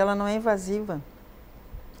 viu? Porque ela não é invasiva.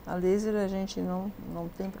 A laser a gente não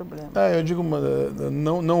tem problema. Eu digo,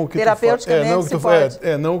 não o que terapeuticamente tu faz.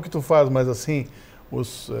 Não o que tu faz, mas assim,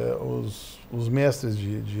 os mestres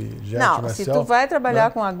de arte marcial... Não, se tu vai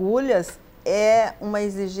trabalhar com agulhas, é uma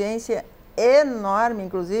exigência enorme,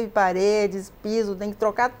 inclusive paredes, piso, tem que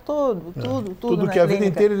trocar tudo Tudo que a vida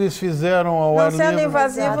inteira eles fizeram ao ar livre. Não sendo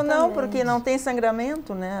invasivo, não, porque não tem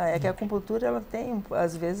sangramento, né? É que a acupuntura, ela tem,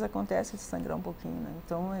 às vezes acontece de sangrar um pouquinho, né?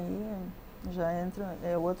 Então aí já entra,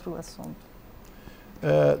 é outro assunto.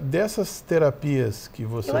 Dessas terapias que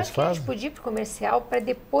vocês fazem... Eu acho que a gente podia ir para o comercial para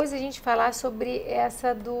depois a gente falar sobre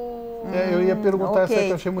essa do... eu ia perguntar essa que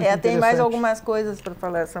eu achei muito interessante. Tem mais algumas coisas para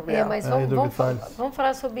falar sobre ela. Mas vamos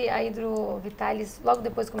falar sobre a hidrovitalis logo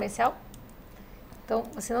depois do comercial? Então,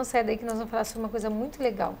 você não sai daí que nós vamos falar sobre uma coisa muito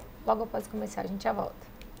legal. Logo após o comercial, a gente já volta.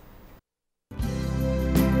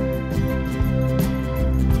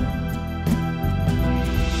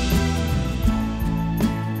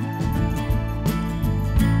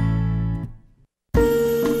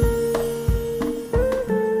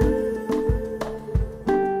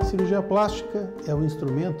 A cirurgia plástica é um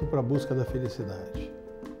instrumento para a busca da felicidade.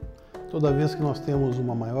 Toda vez que nós temos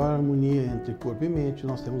uma maior harmonia entre corpo e mente,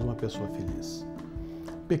 nós temos uma pessoa feliz.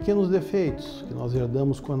 Pequenos defeitos que nós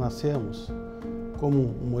herdamos quando nascemos,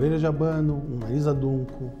 como uma orelha de abano, um nariz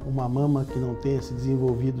adunco, uma mama que não tenha se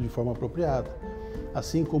desenvolvido de forma apropriada,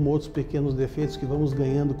 assim como outros pequenos defeitos que vamos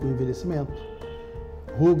ganhando com o envelhecimento,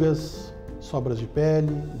 rugas, sobras de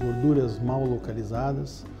pele, gorduras mal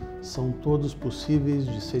localizadas, são todos possíveis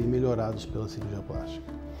de serem melhorados pela cirurgia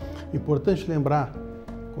plástica. Importante lembrar,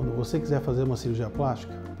 quando você quiser fazer uma cirurgia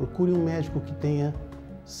plástica, procure um médico que tenha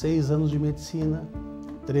 6 anos de medicina,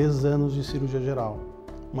 3 anos de cirurgia geral,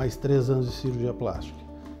 mais 3 anos de cirurgia plástica.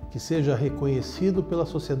 Que seja reconhecido pela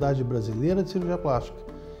Sociedade Brasileira de Cirurgia Plástica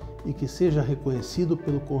e que seja reconhecido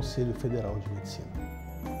pelo Conselho Federal de Medicina.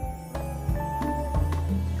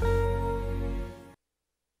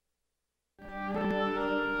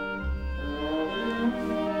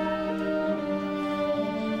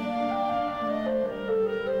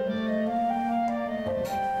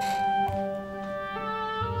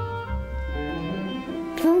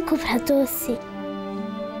 Vamos comprar doce?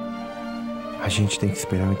 A gente tem que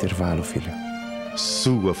esperar o intervalo, filha.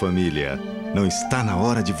 Sua família. Não está na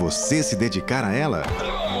hora de você se dedicar a ela?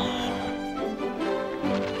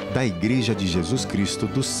 Da Igreja de Jesus Cristo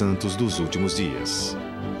dos Santos dos Últimos Dias.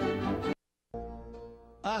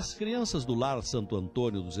 As crianças do Lar Santo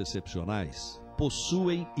Antônio dos Excepcionais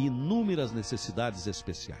possuem inúmeras necessidades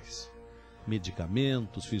especiais.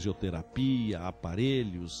 Medicamentos, fisioterapia,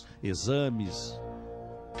 aparelhos, exames.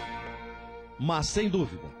 Mas, sem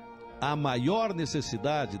dúvida, a maior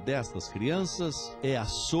necessidade destas crianças é a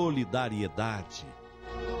solidariedade.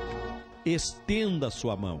 Estenda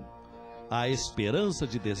sua mão. A esperança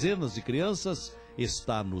de dezenas de crianças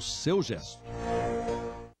está no seu gesto.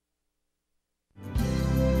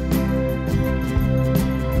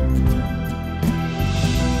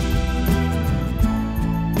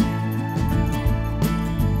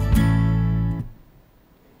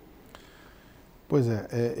 Pois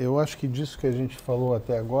é, eu acho que disso que a gente falou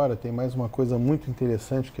até agora, tem mais uma coisa muito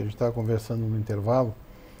interessante que a gente estava conversando no intervalo,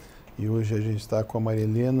 e hoje a gente está com a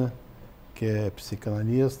Helena, que é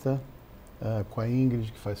psicanalista, com a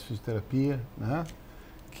Ingrid, que faz fisioterapia, né?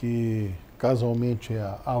 Que casualmente é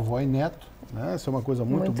a avó e neto, né? Isso é uma coisa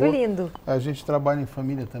muito boa. Muito lindo. A gente trabalha em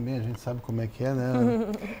família também, a gente sabe como é que é, né?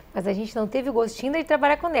 Mas a gente não teve o gostinho de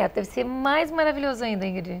trabalhar com neto, deve ser mais maravilhoso ainda,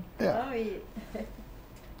 Ingrid.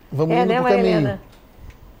 Vamos indo pro caminho. Helena?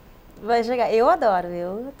 Vai chegar. Eu adoro,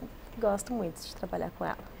 eu gosto muito de trabalhar com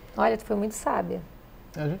ela. Olha, tu foi muito sábia.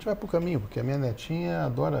 A gente vai pro caminho, porque a minha netinha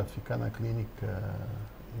adora ficar na clínica,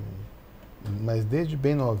 mas desde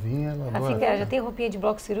bem novinha ela adora. Ela já tem roupinha de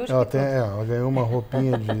bloco cirúrgico? Ela ganhou uma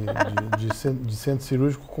roupinha de centro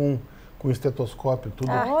cirúrgico com estetoscópio,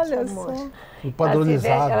 tudo, Olha só. Tudo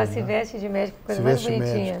padronizado. Ela se veste de médico, coisa se mais veste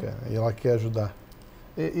bonitinha. médica, e ela quer ajudar.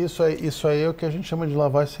 Isso aí é o que a gente chama de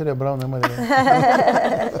lavagem cerebral, né, Maria?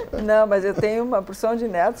 Não, mas eu tenho uma porção de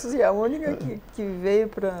netos e a única que veio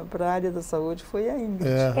para a área da saúde foi a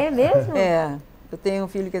Ingrid. É mesmo? É. Eu tenho um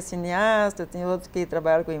filho que é cineasta, eu tenho outro que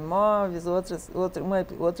trabalha com imóveis,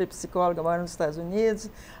 outra é psicóloga, mora nos Estados Unidos,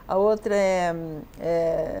 a outra é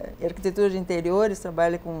arquitetura de interiores,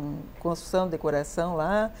 trabalha com construção, decoração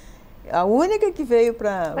lá. A única que veio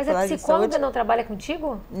para Mas a psicóloga não trabalha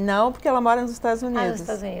contigo? Não, porque ela mora nos Estados Unidos. Nos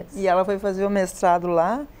Estados Unidos. E ela foi fazer o mestrado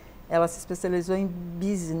lá. Ela se especializou em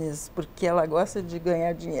business, porque ela gosta de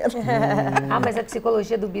ganhar dinheiro. Mas a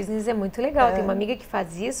psicologia do business é muito legal. Tem uma amiga que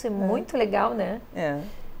faz isso, é muito legal, né?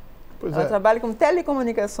 Ela trabalha com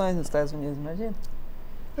telecomunicações nos Estados Unidos, imagina.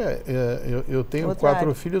 Eu tenho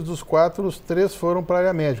 4 filhos, dos 4, os 3 foram para a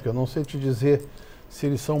área médica. Eu não sei te dizer se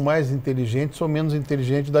eles são mais inteligentes ou menos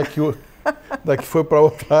inteligentes da que foi para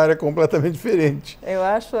outra área completamente diferente. Eu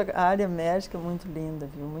acho a área médica muito linda,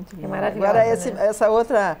 viu? Muito linda. É maravilhosa. Agora,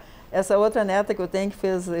 né? essa outra neta que eu tenho, que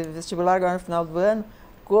fez vestibular agora no final do ano,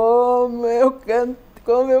 como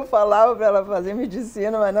eu falava para ela fazer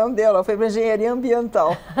medicina, mas não deu, ela foi para engenharia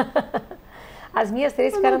ambiental. As minhas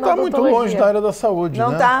 3 ficaram na odontologia. Não está muito longe da área da saúde,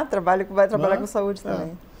 não né? Não está, vai trabalhar com saúde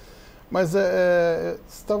também. Mas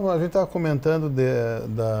a gente estava comentando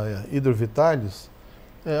da hidrovitalis,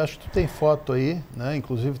 acho que tu tem foto aí, né?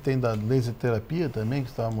 Inclusive tem da laser terapia também, que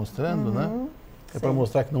você estava mostrando, né? É para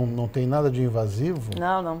mostrar que não tem nada de invasivo?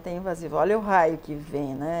 Não tem invasivo. Olha o raio que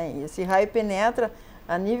vem, né? E esse raio penetra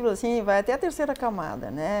a nível assim, vai até a 3ª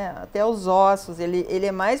camada, né? Até os ossos, ele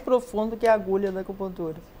é mais profundo que a agulha da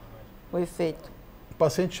acupuntura, o efeito. O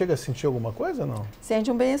paciente chega a sentir alguma coisa ou não? Sente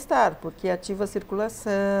um bem-estar, porque ativa a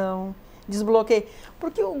circulação, desbloqueia.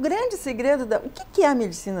 Porque o grande segredo o que é a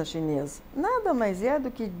medicina chinesa? Nada mais é do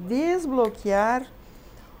que desbloquear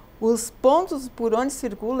os pontos por onde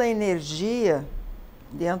circula a energia,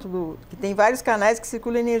 que tem vários canais que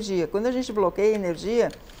circula energia. Quando a gente bloqueia a energia,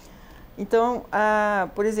 então,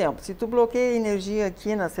 por exemplo, se tu bloqueia a energia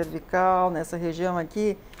aqui na cervical, nessa região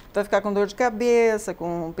aqui, tu vai ficar com dor de cabeça,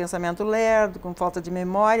 com pensamento lerdo, com falta de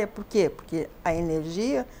memória. Por quê? Porque a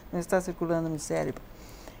energia não está circulando no cérebro.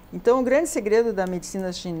 Então, o grande segredo da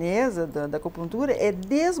medicina chinesa, da acupuntura, é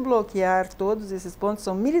desbloquear todos esses pontos,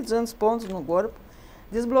 são 1.200 pontos no corpo,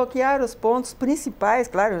 desbloquear os pontos principais,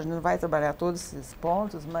 claro, a gente não vai trabalhar todos esses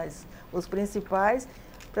pontos, mas os principais,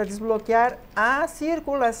 para desbloquear a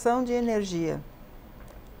circulação de energia.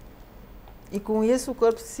 E com isso o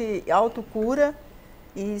corpo se autocura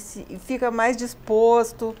e fica mais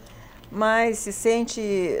disposto, se sente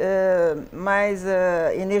mais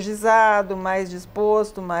energizado, mais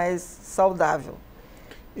disposto, mais saudável.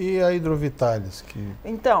 E a hidrovitalis?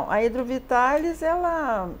 Então, a hidrovitalis,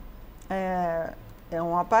 ela é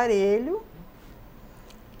um aparelho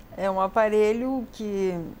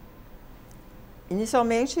que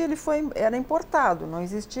inicialmente era importado, não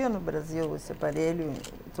existia no Brasil esse aparelho.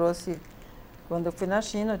 Trouxe, quando eu fui na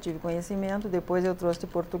China, eu tive conhecimento, depois eu trouxe de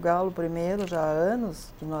Portugal o primeiro, já há anos,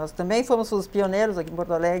 que nós também fomos os pioneiros aqui em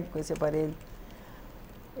Porto Alegre com esse aparelho.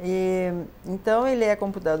 Então ele é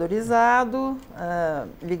computadorizado,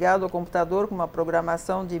 ligado ao computador com uma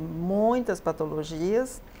programação de muitas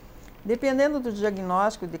patologias. Dependendo do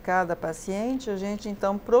diagnóstico de cada paciente, a gente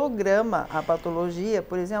então programa a patologia.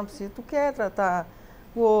 Por exemplo, se tu quer tratar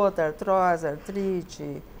gota, artrose,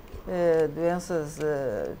 artrite, doenças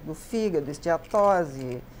do fígado,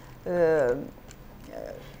 esteatose,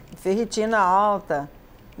 ferritina alta,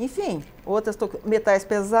 enfim, outras metais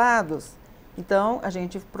pesados. Então, a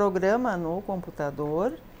gente programa no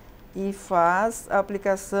computador e faz a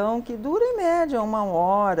aplicação que dura em média 1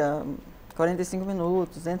 hora, 45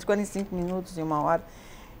 minutos, entre 45 minutos e 1 hora.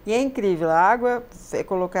 E é incrível, a água é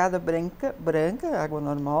colocada branca, água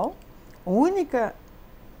normal. O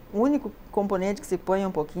único componente que se põe é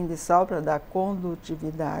um pouquinho de sal para dar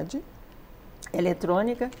condutividade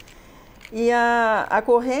eletrônica. E a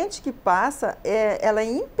corrente que passa, ela é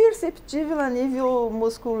imperceptível a nível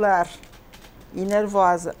muscular e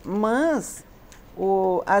nervosa, mas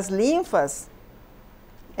as linfas,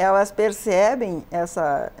 elas percebem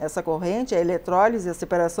essa corrente, a eletrólise, a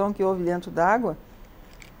separação que houve dentro d'água,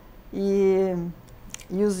 e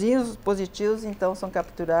os íons positivos, então, são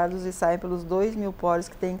capturados e saem pelos 2.000 poros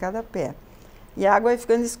que tem em cada pé. E a água vai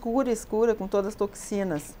ficando escura, com todas as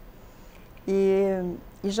toxinas. E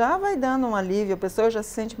já vai dando um alívio, a pessoa já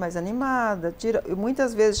se sente mais animada,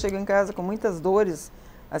 muitas vezes chega em casa com muitas dores,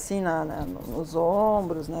 assim, nos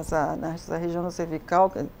ombros, nessa região da cervical,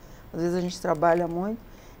 que às vezes a gente trabalha muito,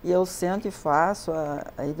 e eu sento e faço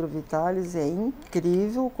a hidrovitalis, é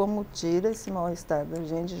incrível como tira esse mal-estar da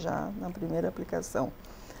gente já na primeira aplicação.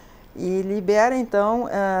 E libera, então,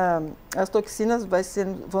 as toxinas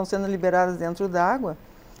vão sendo liberadas dentro d'água.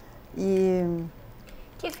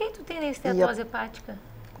 Que efeito tem na esteatose hepática?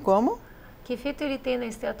 Como? Que efeito ele tem na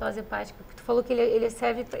esteatose hepática? Porque tu falou que ele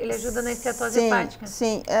ajuda na esteatose hepática.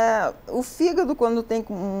 Sim, o fígado, quando tem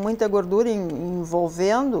muito gordura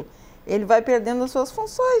envolvendo, ele vai perdendo as suas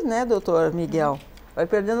funções, né, doutor Miguel? Vai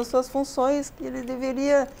perdendo as suas funções que ele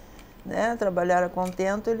deveria, né, trabalhar a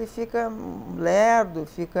contento, ele fica lerdo,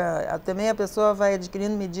 também a pessoa vai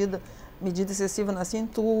adquirindo medida excessiva na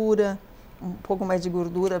cintura, um pouco mais de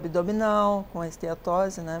gordura abdominal com a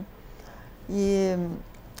esteatose, né? E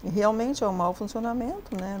realmente é um mau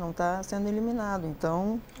funcionamento, né? Não está sendo eliminado.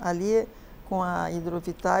 Então, ali com a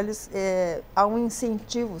hidrovitalis, há um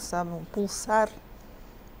incentivo, sabe? Um pulsar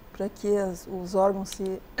para que os órgãos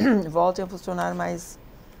se voltem a funcionar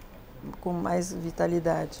com mais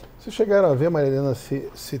vitalidade. Vocês chegaram a ver, Maria Helena,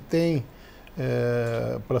 se tem,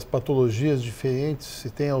 para as patologias diferentes, se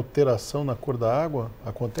tem alteração na cor da água?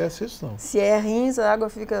 Acontece isso, não? Se é rins, a água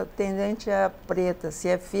fica tendente a preta. Se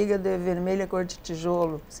é fígado, é vermelha, cor de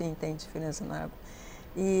tijolo. Sim, tem diferença na água.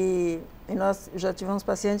 E nós já tivemos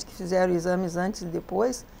pacientes que fizeram exames antes e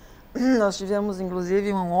depois. Nós tivemos,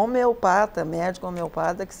 inclusive, um homeopata, médico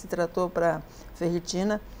homeopata, que se tratou para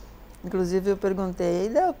ferritina. Inclusive, eu perguntei,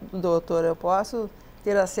 doutor, eu posso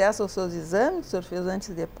ter acesso aos seus exames que o senhor fez antes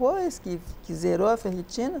e depois, que zerou a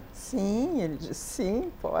ferritina? Sim, ele disse, sim,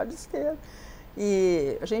 pode ter.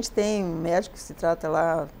 E a gente tem um médico que se trata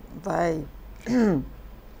lá, vai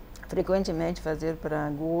frequentemente fazer para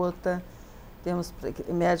gota. Temos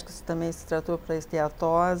médicos que também se tratou para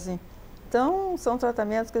esteatose. Então, são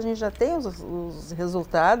tratamentos que a gente já tem os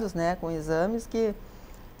resultados, né, com exames que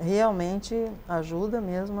realmente ajuda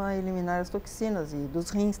mesmo a eliminar as toxinas e dos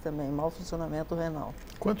rins também, mau funcionamento renal.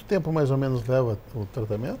 Quanto tempo mais ou menos leva o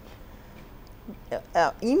tratamento?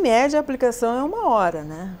 Em média, a aplicação é 1 hora,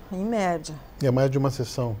 né? Em média. E é mais de uma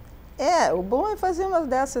sessão? O bom é fazer umas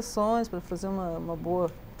 10 sessões para fazer uma boa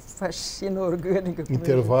faxina orgânica.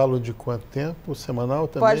 Intervalo de quanto tempo? Semanal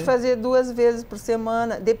também? Pode fazer 2 vezes por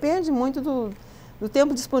semana. Depende muito do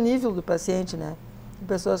tempo disponível do paciente, né? Tem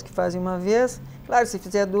pessoas que fazem uma vez. Claro, se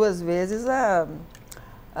fizer 2 vezes, a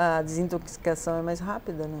desintoxicação é mais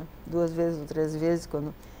rápida, né? 2 vezes ou 3 vezes.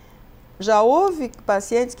 Já houve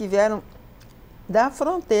pacientes que vieram da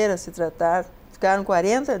fronteira se tratar, ficaram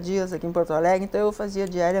 40 dias aqui em Porto Alegre, então eu fazia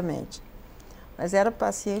diariamente. Mas era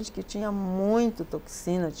paciente que tinha muito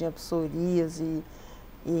toxina, tinha psoríase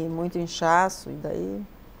e muito inchaço, e daí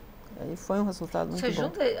foi um resultado muito bom. Isso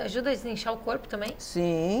ajuda a desinchar o corpo também?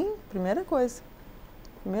 Sim, primeira coisa.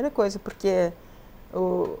 Primeira coisa, porque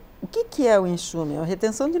o que é o enxume? É a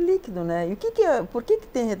retenção de líquido, né? E por que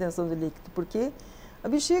tem retenção de líquido? Porque a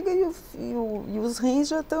bexiga e os rins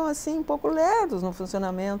já estão assim um pouco lerdos no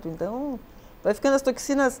funcionamento, então vai ficando as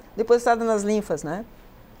toxinas depositadas nas linfas, né?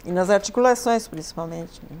 E nas articulações,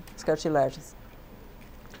 principalmente, né? As cartilagens.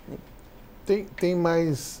 Tem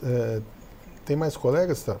mais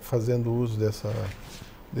colegas fazendo uso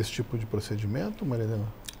desse tipo de procedimento, Maria Helena?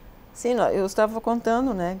 Sim, eu estava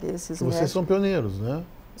contando, né, que esses Vocês médicos... são pioneiros, né?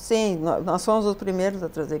 Sim, nós somos os primeiros a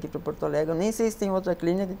trazer aqui para Porto Alegre. Eu nem sei se tem outra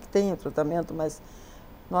clínica que tenha tratamento, mas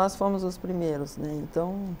nós fomos os primeiros, né?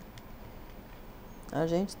 Então, a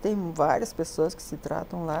gente tem várias pessoas que se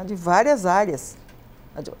tratam lá de várias áreas.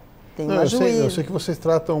 Tem uma eu sei que vocês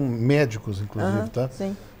tratam médicos, inclusive, tá?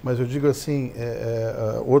 Sim. Mas eu digo assim,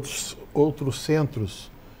 outros centros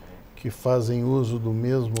que fazem uso do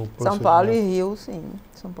mesmo procedimento. São Paulo e Rio, sim.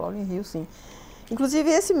 São Paulo e Rio, sim. Inclusive,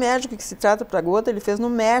 esse médico que se trata para gota, ele fez no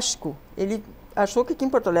México. Ele achou que aqui em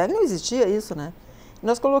Porto Alegre não existia isso, né?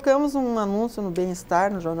 Nós colocamos um anúncio no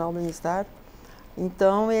Bem-Estar, no jornal Bem-Estar.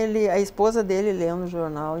 Então, a esposa dele, lendo o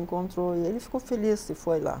jornal, encontrou e ele ficou feliz e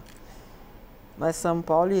foi lá. Mas São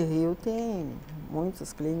Paulo e Rio tem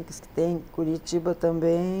muitas clínicas que tem. Curitiba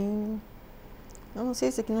também. Eu não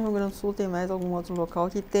sei se aqui no Rio Grande do Sul tem mais algum outro local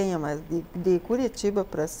que tenha, mas de Curitiba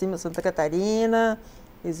para cima, Santa Catarina,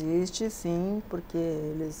 existe sim, porque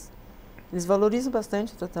eles valorizam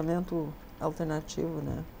bastante o tratamento alternativo,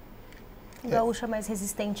 né? O gaúcho é mais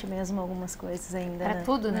resistente mesmo a algumas coisas ainda, Para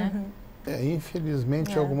tudo, né? Uhum.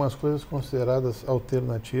 Infelizmente, algumas coisas consideradas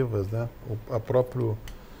alternativas, né? A própria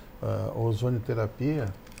ozonioterapia,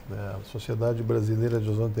 né? A Sociedade Brasileira de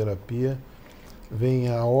Ozonioterapia vem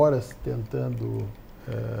há horas tentando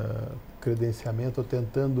credenciamento, ou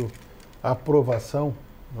tentando aprovação,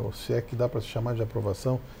 ou se é que dá para se chamar de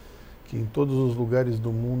aprovação, que em todos os lugares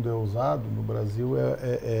do mundo é usado, no Brasil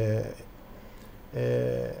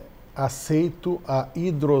aceito a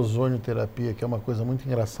hidrozonioterapia, que é uma coisa muito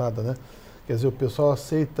engraçada, né? Quer dizer, o pessoal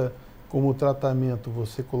aceita como tratamento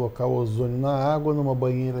você colocar o ozônio na água, numa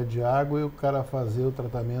banheira de água, e o cara fazer o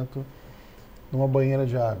tratamento numa banheira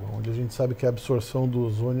de água, onde a gente sabe que a absorção do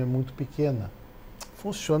ozônio é muito pequena.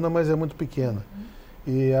 Funciona, mas é muito pequena.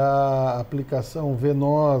 E a aplicação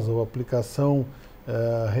venosa, ou aplicação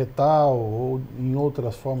retal, ou em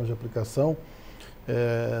outras formas de aplicação,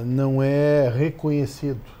 não é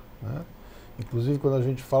reconhecido, né? Inclusive, quando a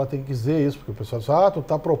gente fala, tem que dizer isso, porque o pessoal diz, tu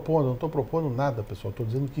está propondo. Eu não estou propondo nada, pessoal, estou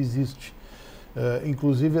dizendo que existe.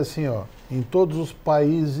 Inclusive, assim, em todos os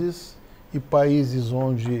países e países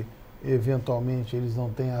onde, eventualmente, eles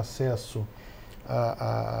não têm acesso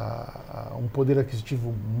a um poder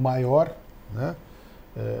aquisitivo maior, né?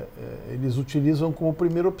 Eles utilizam como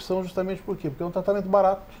primeira opção justamente por quê? Porque é um tratamento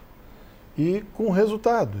barato e com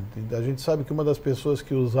resultado. A gente sabe que uma das pessoas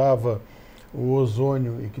que usava o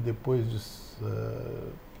ozônio e que depois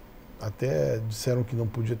até disseram que não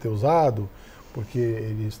podia ter usado porque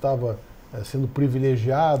ele estava sendo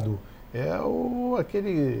privilegiado,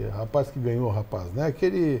 aquele rapaz que ganhou, né?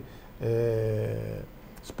 Aquele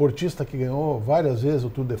esportista que ganhou várias vezes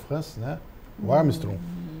o Tour de France, né? O Armstrong,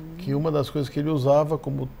 que uma das coisas que ele usava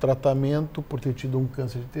como tratamento por ter tido um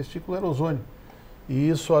câncer de testículo era ozônio. E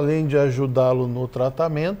isso, além de ajudá-lo no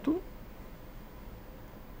tratamento,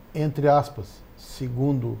 entre aspas,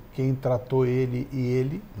 segundo quem tratou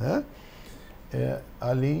ele, né?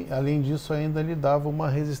 Além disso, ainda lhe dava uma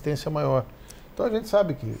resistência maior. Então a gente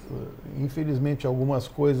sabe que, infelizmente, algumas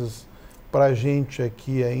coisas para a gente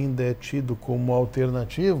aqui ainda é tido como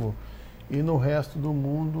alternativo, e no resto do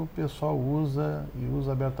mundo o pessoal usa e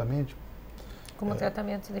usa abertamente. Como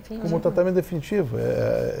tratamento definitivo. Como tratamento definitivo.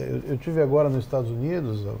 Eu tive agora nos Estados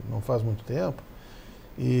Unidos, não faz muito tempo,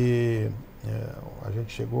 e a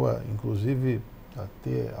gente chegou, inclusive, a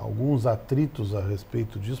ter alguns atritos a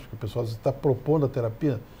respeito disso, porque o pessoal está propondo a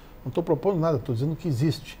terapia. Não estou propondo nada, estou dizendo que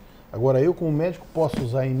existe. Agora, eu como médico posso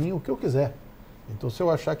usar em mim o que eu quiser. Então, se eu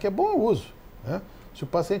achar que é bom, eu uso, né? Se o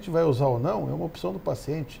paciente vai usar ou não, é uma opção do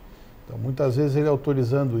paciente. Então, muitas vezes ele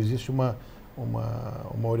autorizando, existe uma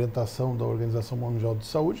orientação da Organização Mundial de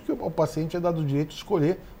Saúde que o paciente é dado o direito de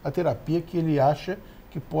escolher a terapia que ele acha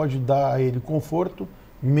que pode dar a ele conforto,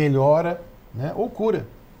 melhora, né, ou cura,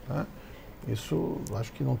 né? Isso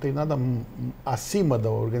acho que não tem nada acima da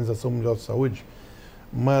Organização Mundial de Saúde,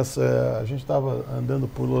 mas a gente estava andando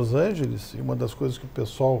por Los Angeles e uma das coisas que o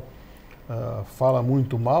pessoal fala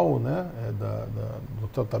muito mal, né, do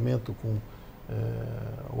tratamento com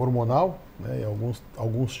hormonal, né, e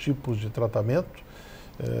alguns tipos de tratamento.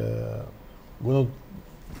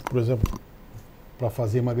 Por exemplo, para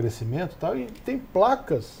fazer emagrecimento e tal, e tem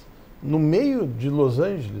placas no meio de Los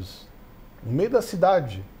Angeles, no meio da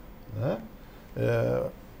cidade, né?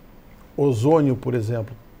 Ozônio, por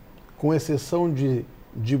exemplo, com exceção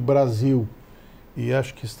de Brasil e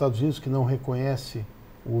acho que Estados Unidos, que não reconhece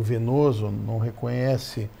o venoso, não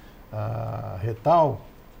reconhece a retal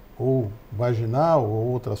ou vaginal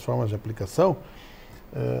ou outras formas de aplicação,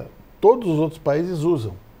 todos os outros países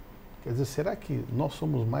usam. Quer dizer, será que nós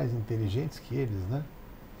somos mais inteligentes que eles, né?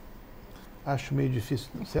 Acho meio difícil.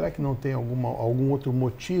 Será que não tem algum outro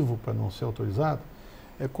motivo para não ser autorizado?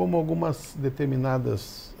 É como algumas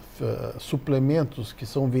determinadas suplementos que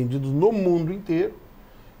são vendidos no mundo inteiro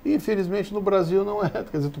e, infelizmente, no Brasil não é.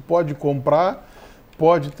 Quer dizer, tu pode comprar,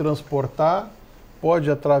 pode transportar, pode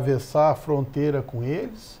atravessar a fronteira com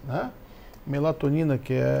eles, né? Melatonina,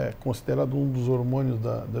 que é considerado um dos hormônios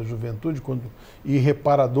da juventude e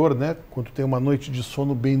reparador, né? Quando tem uma noite de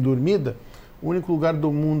sono bem dormida, o único lugar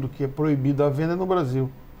do mundo que é proibido a venda é no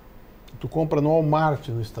Brasil. Tu compra no Walmart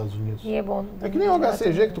nos Estados Unidos. E é bom. É que nem o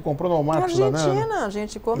HCG que tu comprou no Walmart. Na Argentina, lá, né? A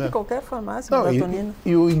gente compra em qualquer farmácia, não, melatonina.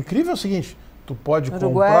 E o incrível é o seguinte, tu pode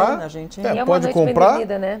Uruguai, comprar, na Argentina. pode comprar,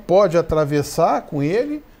 dormida, né? pode atravessar com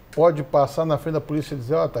ele, pode passar na frente da polícia e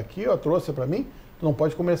dizer, ó, tá aqui, ó, trouxe para mim, tu não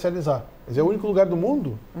pode comercializar. Quer dizer, é o único lugar do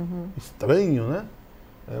mundo, estranho, né?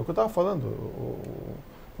 É o que eu estava falando.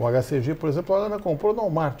 O HCG, por exemplo, a Helena comprou no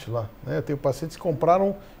Walmart lá. Né? Eu tenho pacientes que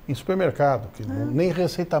compraram em supermercado, que nem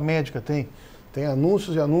receita médica tem. Tem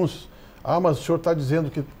anúncios e anúncios. Ah, mas o senhor está dizendo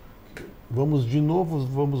que... Vamos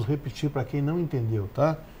repetir para quem não entendeu,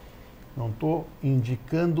 tá? Não estou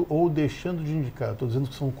indicando ou deixando de indicar. Estou dizendo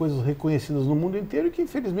que são coisas reconhecidas no mundo inteiro e que,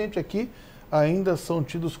 infelizmente, aqui ainda são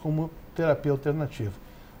tidos como terapia alternativa.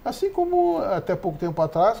 Assim como até pouco tempo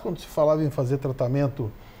atrás, quando se falava em fazer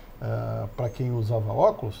tratamento para quem usava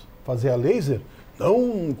óculos, fazer a laser,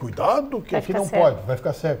 não, cuidado, que aqui não pode, vai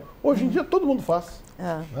ficar cego. Hoje em dia todo mundo faz.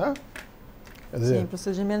 Né? Quer dizer, sim,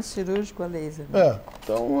 procedimento cirúrgico a laser. Né?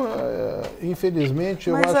 Então, infelizmente,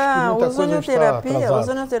 eu acho que muita coisa está atrasada. A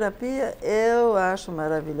ozonioterapia eu acho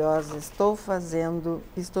maravilhosa. Estou fazendo,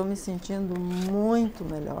 estou me sentindo muito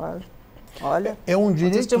melhor. Olha, é um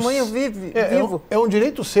direito, testemunho vivo. É um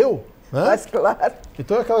direito seu, né? Mas claro.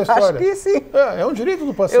 Então é aquela história. Acho que sim. É um direito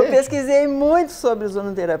do paciente. Eu pesquisei muito sobre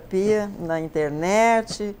ozonoterapia na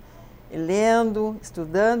internet, lendo,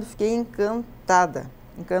 estudando, fiquei encantada.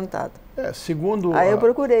 Segundo Aí eu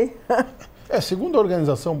procurei. Segundo a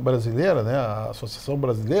organização brasileira, né, a Associação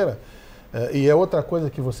Brasileira, e é outra coisa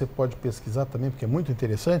que você pode pesquisar também, porque é muito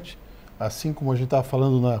interessante, assim como a gente estava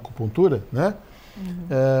falando na acupuntura, né?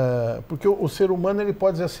 Porque o ser humano ele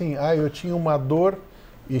pode dizer assim, eu tinha uma dor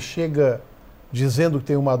e chega dizendo que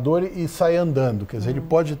tem uma dor e sai andando. Quer dizer, ele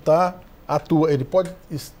pode estar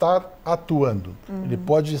atuando, ele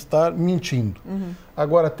pode estar mentindo.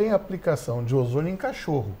 Agora, tem aplicação de ozônio em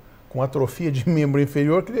cachorro, com atrofia de membro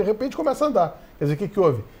inferior, que de repente começa a andar. Quer dizer, o que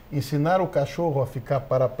houve? Ensinaram o cachorro a ficar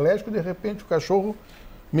paraplégico e de repente o cachorro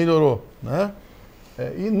melhorou. Né?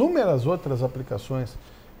 Inúmeras outras aplicações.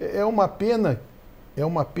 É uma pena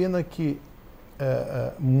que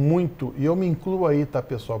muito, e eu me incluo aí, tá,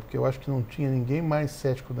 pessoal, porque eu acho que não tinha ninguém mais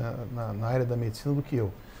cético na área da medicina do que eu.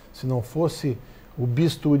 Se não fosse o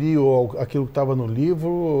bisturi ou aquilo que estava no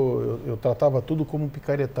livro, eu tratava tudo como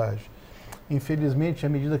picaretagem. Infelizmente, à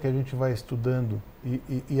medida que a gente vai estudando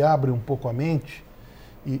e abre um pouco a mente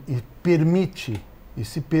e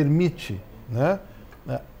se permite, né,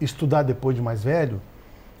 estudar depois de mais velho,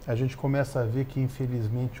 a gente começa a ver que,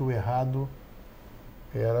 infelizmente, o errado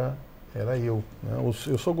era eu. Né?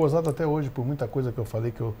 Eu sou gozado até hoje por muita coisa que eu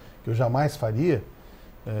falei que eu jamais faria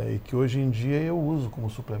e que hoje em dia eu uso como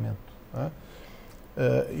suplemento. Né?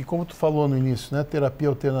 E como tu falou no início, né, terapia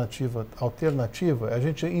alternativa, a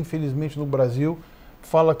gente, infelizmente, no Brasil,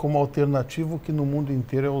 fala como alternativo que no mundo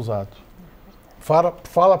inteiro é usado.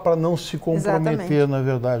 Fala para não se comprometer, exatamente, na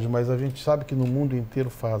verdade, mas a gente sabe que no mundo inteiro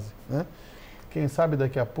fazem. Né? Quem sabe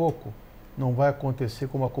daqui a pouco não vai acontecer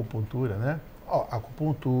como a acupuntura, né?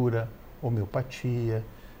 Acupuntura, homeopatia,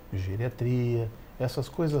 geriatria, essas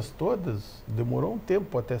coisas todas demorou um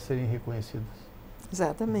tempo até serem reconhecidas.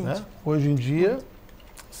 Exatamente. Né? Hoje em dia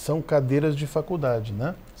são cadeiras de faculdade,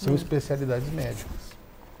 né? São especialidades médicas.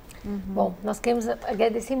 Bom, nós queremos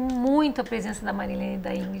agradecer muito a presença da Marilene e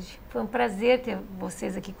da Ingrid. Foi um prazer ter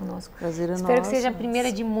vocês aqui conosco. Prazer é Espero nosso. que seja a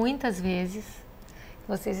primeira de muitas vezes que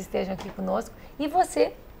vocês estejam aqui conosco. E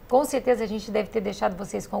você, com certeza a gente deve ter deixado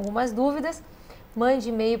vocês com algumas dúvidas, Mande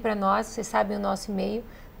e-mail para nós, vocês sabem o nosso e-mail,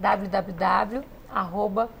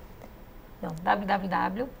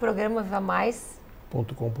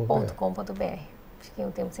 www.programavivamais.com.br. Fiquei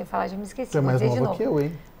um tempo sem falar, já me esqueci. Você é mais nova que eu,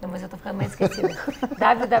 hein? Não, mas eu tô ficando mais esquecida.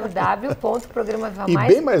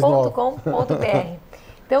 www.programavivamais.com.br.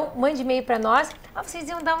 Então, mande e-mail para nós. Vocês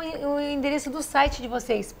iam dar o endereço do site de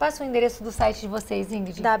vocês. Passa o endereço do site de vocês,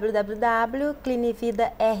 Ingrid.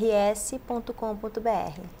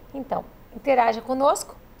 www.clinividaRS.com.br. Então, interaja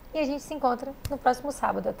conosco e a gente se encontra no próximo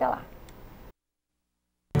sábado. Até lá.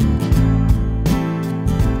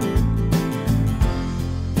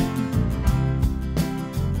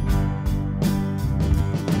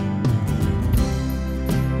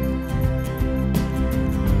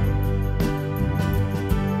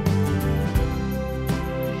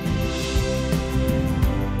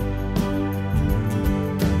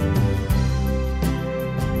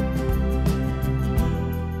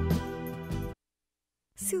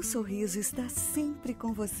 Seu sorriso está sempre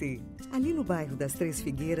com você. Ali no bairro das Três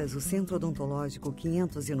Figueiras, o Centro Odontológico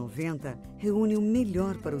 590 reúne o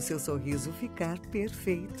melhor para o seu sorriso ficar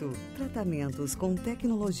perfeito. Tratamentos com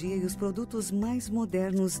tecnologia e os produtos mais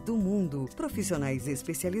modernos do mundo. Profissionais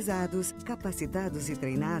especializados, capacitados e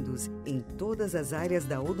treinados em todas as áreas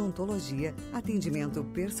da odontologia. Atendimento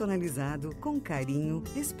personalizado, com carinho,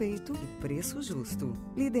 respeito e preço justo.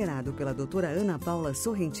 Liderado pela doutora Ana Paula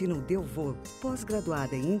Sorrentino Delvaux,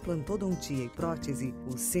 pós-graduada em implantodontia e prótese,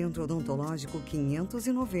 o Centro Odontológico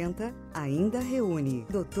 590 ainda reúne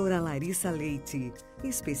doutora Larissa Leite,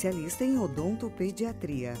 especialista em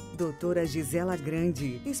odontopediatria, doutora Gisela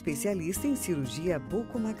Grande, especialista em cirurgia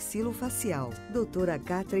bucomaxilofacial, doutora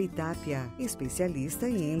Catra Itápia, especialista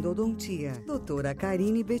em endodontia, doutora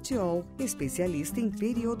Karine Betiol, especialista em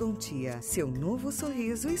periodontia. Seu novo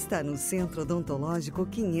sorriso está no Centro Odontológico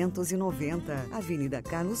 590, Avenida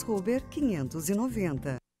Carlos Ruber,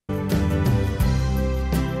 590.